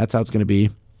opinion. That's how it's going to be.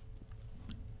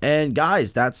 And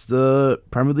guys, that's the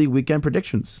Premier League weekend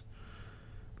predictions.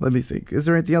 Let me think. Is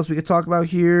there anything else we could talk about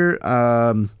here?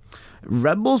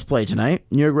 Red Bulls play tonight.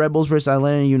 New York Red Bulls versus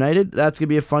Atlanta United. That's going to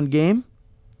be a fun game.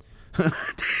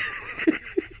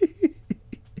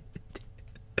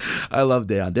 I love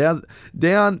Dayon.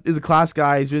 Dayon is a class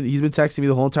guy. He's been texting me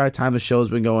the whole entire time the show's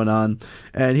been going on.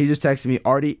 And he just texted me,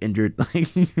 already injured.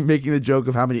 Making the joke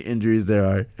of how many injuries there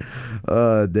are.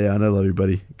 Dayon, I love you,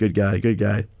 buddy. Good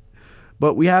guy.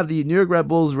 But we have the New York Red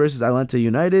Bulls versus Atlanta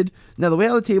United. Now, the way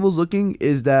how the table's looking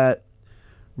is that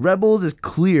Red Bulls is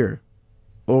clear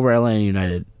over Atlanta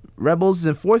United. Red Bulls is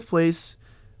in 4th place,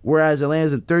 whereas Atlanta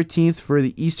is in 13th for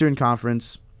the Eastern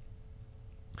Conference.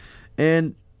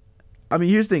 And, I mean,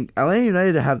 here's the thing. Atlanta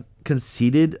United have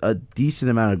conceded a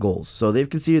decent amount of goals. So they've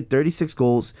conceded 36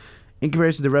 goals in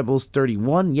comparison to Red Bulls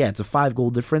 31. Yeah, it's a 5-goal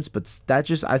difference, but that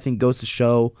just, I think, goes to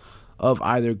show of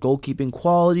either goalkeeping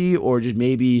quality or just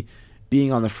maybe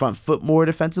being on the front foot more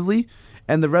defensively.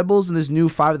 And the Red Bulls in this new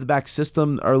 5-at-the-back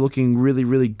system are looking really,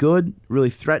 really good, really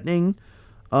threatening.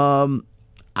 I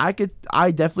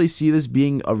definitely see this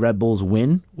being a Red Bulls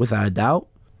win without a doubt.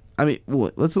 I mean,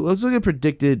 let's look at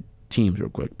predicted teams real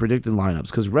quick, predicted lineups,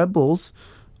 because Red Bulls,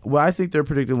 what I think their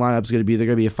predicted lineup is going to be, they're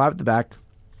going to be a 5 at the back.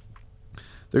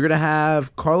 They're going to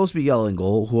have Carlos Miguel in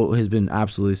goal, who has been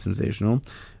absolutely sensational.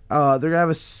 They're going to have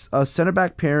a center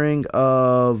back pairing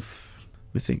of,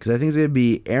 let me think, because I think it's going to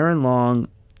be Aaron Long,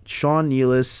 Sean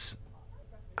Nealis.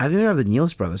 I think they're going to have the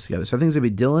Nealis brothers together. So I think it's going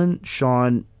to be Dylan,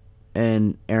 Sean,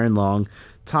 and Aaron Long.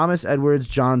 Thomas Edwards,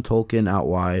 John Tolkien out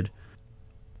wide.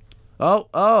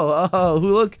 Oh,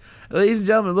 look, ladies and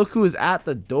gentlemen, look who is at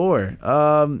the door.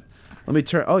 Let me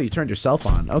turn. Oh, you turned yourself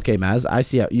on. Okay, Maz, I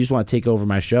see how you just want to take over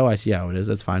my show. I see how it is.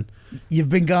 That's fine. You've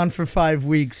been gone for 5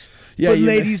 weeks. Yeah, but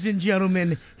ladies and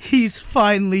gentlemen, he's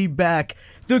finally back.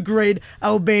 The great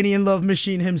Albanian love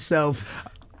machine himself.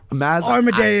 Maz,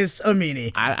 Armadeus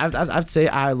Amini. I'd say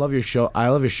I love your show. I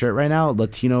love your shirt right now,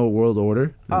 Latino World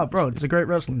Order. Oh, bro, it's a great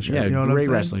wrestling shirt. Yeah, you know great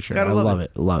wrestling shirt. I love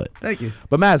it. Love it. Thank you.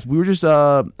 But Maz, we were just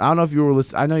I don't know if you were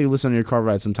listening. I know you listen on your car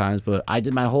ride sometimes, but I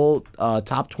did my whole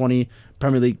top 20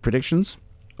 Premier League predictions.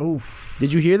 Oof.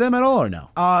 Did you hear them at all or no?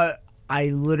 I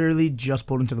literally just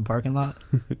pulled into the parking lot,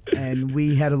 and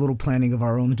we had a little planning of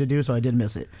our own to do, so I did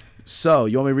miss it. So,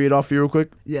 you want me to read it off for you real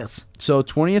quick? Yes. So,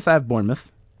 20th, I have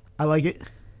Bournemouth. I like it.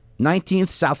 19th,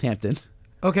 Southampton.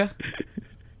 Okay.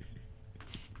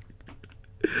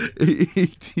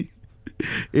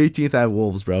 18th, I have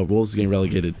Wolves, bro. Wolves is getting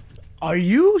relegated. Are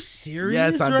you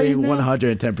serious? Yes, I'm being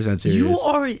 110% serious. You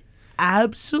are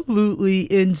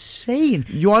absolutely insane.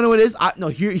 You want to know what it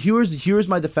is? Here's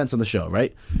my defense on the show,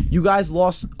 right? You guys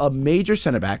lost a major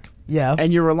center back. Yeah.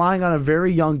 And you're relying on a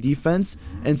very young defense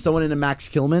and someone in a Max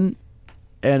Kilman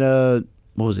and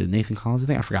what was it, Nathan Collins, I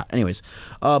think? I forgot. Anyways.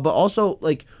 But also,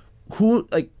 like, don't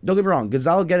get me wrong,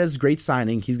 Gonzalo Guedes is a great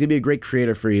signing. He's going to be a great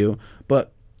creator for you.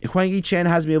 But Hwang Chan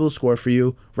hasn't been able to score for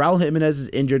you. Raul Jimenez is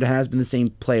injured and has been the same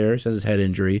player since his head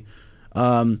injury.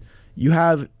 You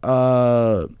have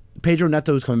Pedro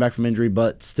Neto who's coming back from injury,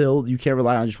 but still, you can't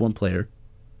rely on just one player.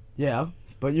 Yeah,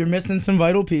 but you're missing some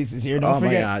vital pieces here. Don't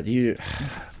forget. Oh, my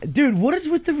God. Dude, what is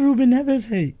with the Ruben Neves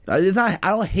hate? It's not. I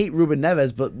don't hate Ruben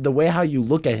Neves, but the way how you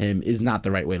look at him is not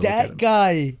the right way to look at him. That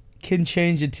guy can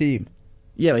change a team.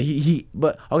 Yeah,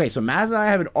 but okay, so Maz and I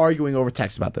have been arguing over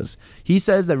text about this. He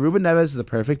says that Ruben Neves is a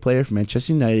perfect player for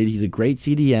Manchester United. He's a great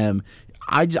CDM.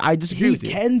 I disagree with you.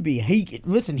 He can be.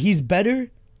 Listen, he's better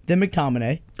than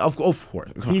McTominay. Of course.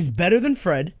 He's better than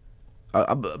Fred.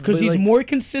 Because he's more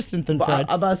consistent than Fred.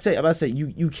 I'm about to say,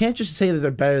 you can't just say that they're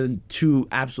better than two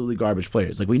absolutely garbage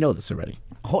players. Like, we know this already.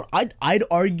 I'd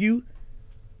argue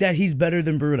that he's better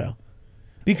than Bruno.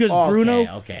 Because Bruno,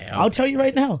 okay. I'll tell you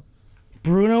right now,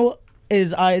 Bruno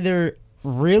is either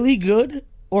really good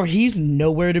or he's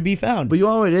nowhere to be found. But you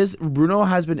know what it is? Bruno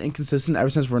has been inconsistent ever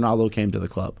since Ronaldo came to the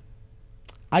club.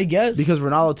 I guess. Because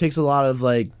Ronaldo takes a lot of,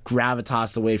 like,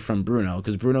 gravitas away from Bruno.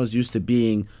 Because Bruno's used to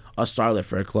being a starlet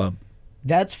for a club.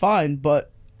 That's fine,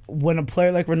 but when a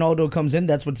player like Ronaldo comes in,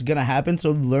 that's what's going to happen. So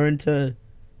learn to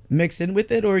mix in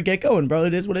with it or get going, bro.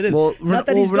 It is what it is. Well, Not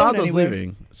that he's going Ronaldo's anywhere.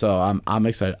 leaving, so I'm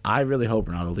excited. I really hope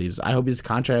Ronaldo leaves. I hope his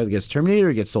contract either gets terminated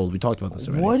or gets sold. We talked about this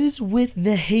already. What is with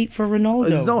the hate for Ronaldo?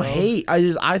 There's no bro? hate.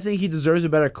 I think he deserves a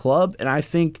better club, and I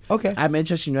think at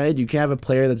Manchester United you can't have a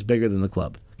player that's bigger than the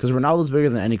club because Ronaldo's bigger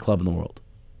than any club in the world.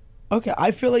 Okay,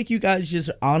 I feel like you guys just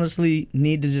honestly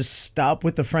need to just stop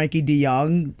with the Frankie de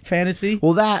Jong fantasy.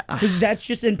 Well, because that's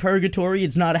just in purgatory.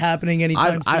 It's not happening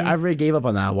anytime soon. I already gave up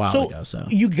on that a while ago. So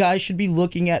you guys should be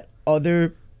looking at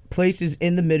other places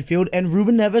in the midfield. And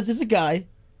Ruben Neves is a guy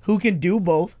who can do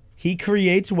both. He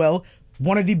creates well.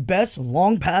 One of the best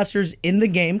long passers in the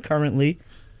game currently.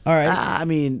 All right. I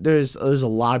mean, there's a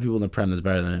lot of people in the Prem that's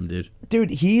better than him, dude. Dude,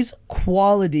 he's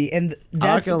quality, and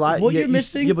that's what you're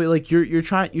missing. Yeah, but like you're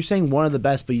saying one of the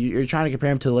best, but you're trying to compare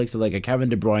him to the likes of like a Kevin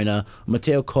De Bruyne,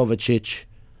 Mateo Kovacic.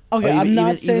 Okay, I'm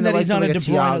not saying that he's on a De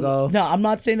Bruyne. Thiago. No, I'm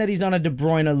not saying that he's on a De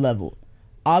Bruyne level.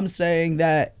 I'm saying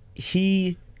that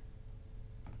he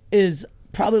is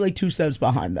probably like 2 steps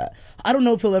behind that. I don't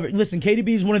know if he'll ever listen. KDB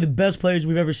is one of the best players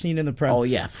we've ever seen in the Prem. Oh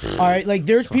yeah. All right, like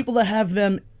there's people that have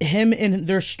him in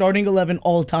their starting 11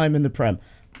 all time in the Prem.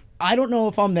 I don't know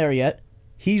if I'm there yet.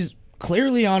 He's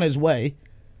clearly on his way.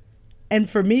 And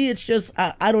for me, it's just,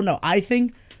 I don't know. I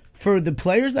think for the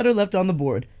players that are left on the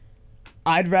board,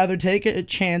 I'd rather take a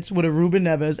chance with a Ruben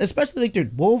Neves, especially like,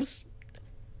 dude, Wolves,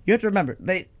 you have to remember,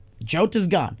 Jota's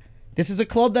gone. This is a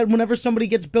club that whenever somebody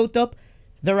gets built up,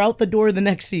 they're out the door the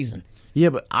next season. Yeah,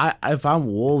 but if I'm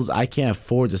Wolves, I can't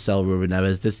afford to sell Ruben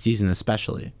Neves this season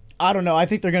especially. I don't know. I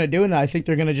think they're going to do it, and I think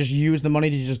they're going to just use the money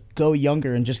to just go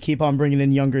younger and just keep on bringing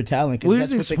in younger talent. Well,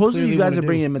 supposedly you guys are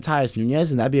bringing in Matthias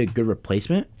Nunez, and that'd be a good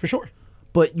replacement. For sure.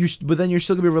 But then you're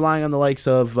still going to be relying on the likes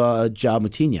of João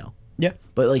Moutinho. Yeah.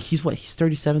 But like he's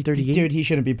 37, 38? Dude, he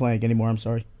shouldn't be playing anymore. I'm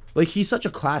sorry. Like, he's such a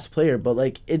class player, but,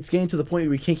 like, it's getting to the point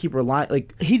where we can't keep relying.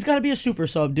 Like, He's got to be a super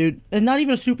sub, dude. And not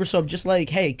even a super sub, just like,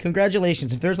 hey,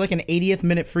 congratulations. If there's like an 80th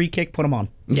minute free kick, put him on.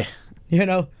 yeah. You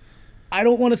know? I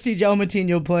don't want to see João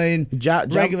Moutinho playing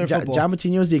regular football. João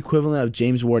Moutinho is the equivalent of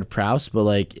James Ward-Prowse, but,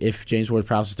 like, if James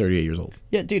Ward-Prowse was 38 years old.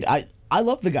 Yeah, dude, I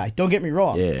love the guy. Don't get me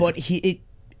wrong. Yeah. But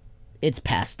it's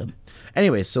past him.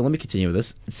 Anyways, so let me continue with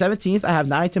this. 17th, I have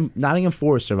Nottingham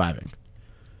Forest surviving.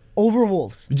 Over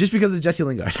Wolves. Just because of Jesse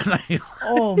Lingard.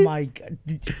 Oh, my God.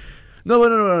 No.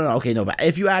 Okay, no, but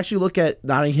if you actually look at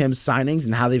Nottingham's signings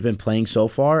and how they've been playing so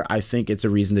far, I think it's a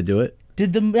reason to do it.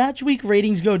 Did the match week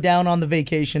ratings go down on the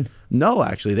vacation? No,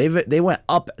 actually, they went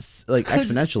up like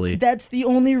exponentially. That's the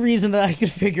only reason that I could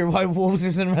figure why Wolves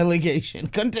is in relegation.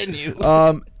 Continue.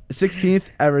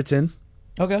 16th, Everton.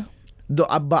 Okay.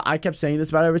 But I kept saying this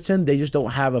about Everton. They just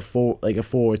don't have a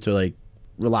forward to like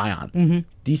rely on. Mm-hmm.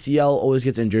 DCL always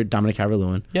gets injured. Dominic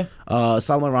Calvert-Lewin. Yeah.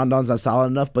 Salomon Rondon's not solid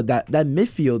enough, but that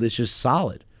midfield is just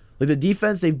solid. Like the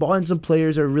defense, they've bought in some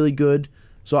players that are really good.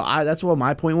 So that's what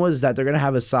my point was, is that they're going to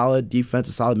have a solid defense,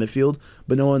 a solid midfield,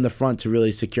 but no one in the front to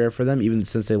really secure for them, even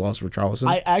since they lost Richarlison.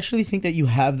 I actually think that you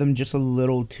have them just a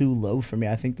little too low for me.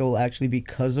 I think they'll actually,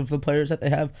 because of the players that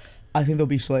they have, I think they'll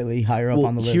be slightly higher up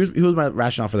on the list. Here's my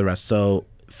rationale for the rest. So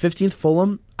 15th,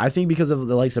 Fulham. I think because of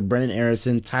the likes of Brendan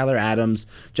Harrison, Tyler Adams,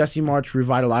 Jesse March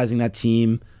revitalizing that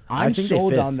team. I'm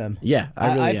sold on them. Yeah,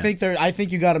 I think I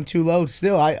think you got them too low.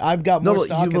 Still, I've got more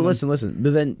stock in them. Listen.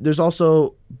 But then there's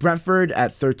also Brentford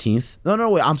at 13th. No,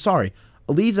 wait. I'm sorry.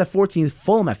 Leeds at 14th.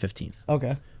 Fulham at 15th.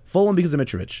 Okay. Fulham because of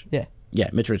Mitrovic. Yeah. Yeah,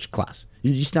 Mitrovic class.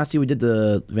 You just not see what we did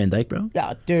to Van Dijk, bro?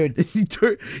 Yeah, dude.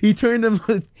 he turned him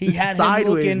he had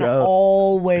sideways, him looking bro.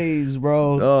 all ways,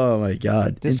 bro. Oh my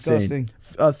god, disgusting.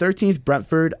 Insane. 13th,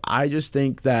 Brentford. I just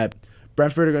think that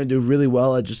Brentford are going to do really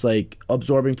well at just like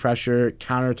absorbing pressure,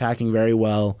 counterattacking very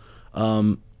well.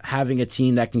 Having a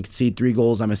team that can concede 3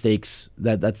 goals on mistakes.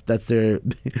 That's their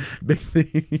big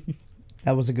thing.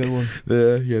 That was a good one.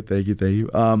 Yeah, thank you.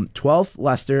 12th,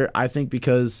 Leicester. I think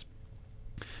because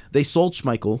they sold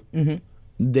Schmeichel. Mm-hmm.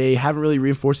 They haven't really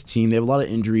reinforced the team. They have a lot of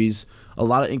injuries, a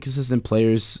lot of inconsistent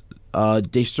players.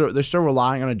 They're still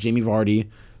relying on a Jamie Vardy.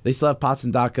 They still have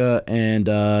Patsandaka and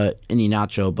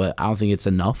Iheanacho, but I don't think it's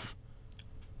enough.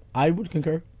 I would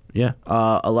concur. Yeah.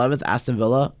 11th, Aston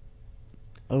Villa.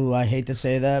 Oh, I hate to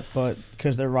say that, but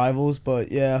because they're rivals,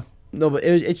 but yeah. No, but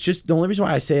it's just the only reason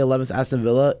why I say 11th Aston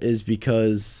Villa is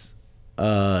because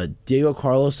Diego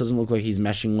Carlos doesn't look like he's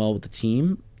meshing well with the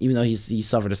team, even though he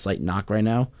suffered a slight knock right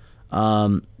now.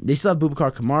 They still have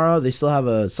Boubacar Kamara. They still have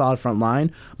a solid front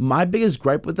line. My biggest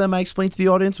gripe with them, I explained to the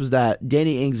audience, was that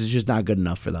Danny Ings is just not good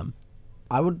enough for them.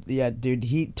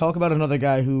 Dude. Talk about another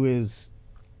guy who is.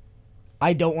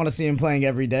 I don't want to see him playing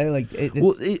every day.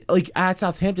 Like at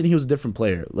Southampton, he was a different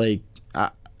player. Like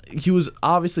he was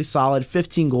obviously solid,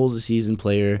 15 goals a season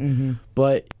player, mm-hmm.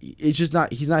 but it's just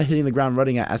not. He's not hitting the ground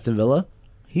running at Aston Villa.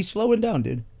 He's slowing down,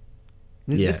 dude.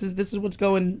 Yeah. This is what's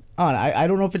going on. I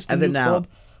don't know if it's the new club.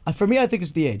 For me, I think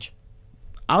it's the age.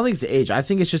 I don't think it's the age. I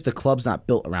think it's just the club's not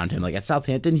built around him. Like at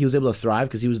Southampton, he was able to thrive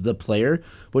because he was the player.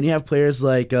 But when you have players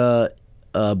like Buendia,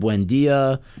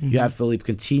 mm-hmm. you have Philippe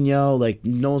Coutinho, like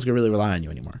no one's gonna really rely on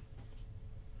you anymore.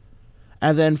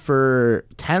 And then for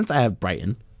 10th, I have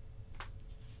Brighton.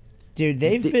 Dude,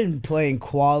 they've been playing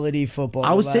quality football.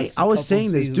 I was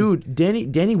saying this, dude.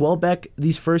 Danny Welbeck,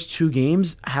 these first 2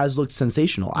 games has looked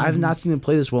sensational. Mm-hmm. I have not seen him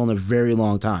play this well in a very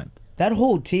long time. That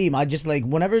whole team, I just like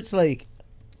whenever it's like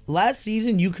last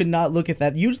season, you could not look at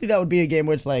that. Usually, that would be a game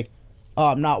where it's like, oh,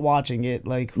 I'm not watching it.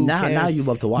 Like who cares? Now you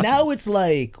love to watch. Now it's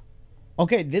like,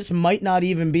 okay, this might not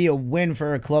even be a win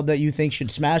for a club that you think should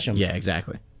smash them. Yeah,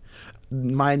 exactly.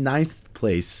 My 9th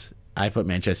place, I put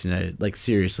Manchester United. Like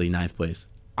seriously, 9th place.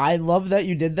 I love that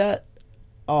you did that.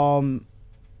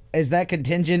 Is that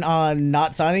contingent on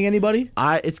not signing anybody?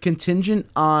 It's contingent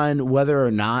on whether or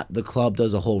not the club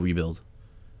does a whole rebuild.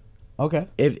 Okay.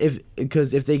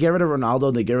 Because if they get rid of Ronaldo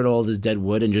and they get rid of all this dead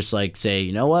wood and just like say,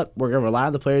 you know what, we're gonna rely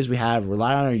on the players we have,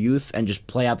 rely on our youth, and just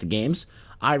play out the games,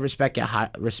 I respect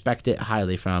it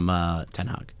highly from Ten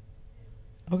Hag.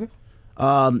 Okay.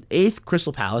 8th,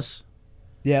 Crystal Palace.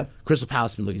 Yeah. Crystal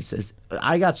Palace been looking.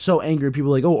 I got so angry.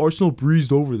 People were like, oh, Arsenal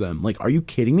breezed over them. Like, are you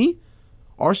kidding me?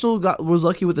 Arsenal was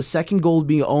lucky with the second goal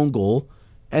being an own goal,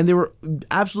 and they were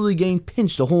absolutely getting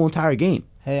pinched the whole entire game.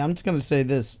 Hey, I'm just gonna say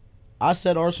this. I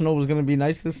said Arsenal was going to be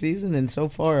nice this season, and so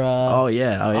far, oh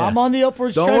yeah, I'm on the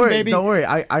upwards trend, baby. Don't worry.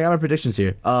 I got my predictions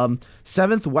here.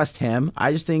 7th, West Ham.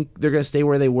 I just think they're going to stay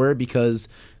where they were because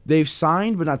they've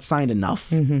signed, but not signed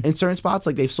enough in certain spots.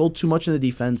 Like they've sold too much in the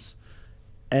defense,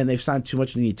 and they've signed too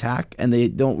much in the attack, and they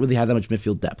don't really have that much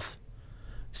midfield depth.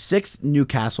 6th,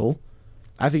 Newcastle.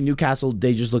 I think Newcastle,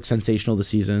 they just look sensational this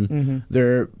season.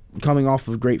 They're coming off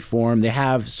of great form. They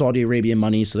have Saudi Arabian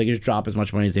money, so they can just drop as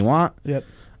much money as they want. Yep.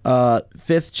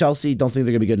 5th, Chelsea. Don't think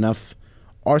they're going to be good enough.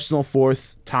 Arsenal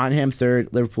 4th. Tottenham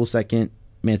 3rd. Liverpool 2nd.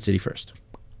 Man City 1st.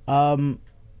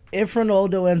 If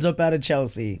Ronaldo ends up out of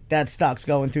Chelsea, that stock's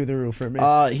going through the roof for me.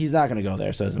 He's not going to go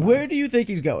there, so it doesn't matter. Where do you think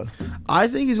he's going? I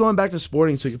think he's going back to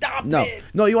Sporting. So Stop no, it!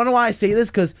 No, you want to know why I say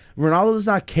this? Because Ronaldo does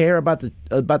not care about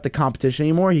the competition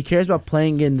anymore. He cares about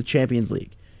playing in the Champions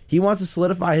League. He wants to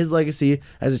solidify his legacy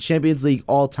as a Champions League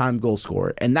all-time goal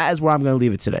scorer, and that is where I'm going to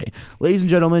leave it today. Ladies and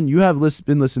gentlemen, you have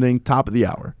been listening top of the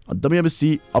hour on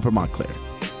WMSC Upper Montclair,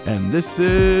 and this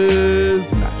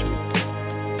is Match.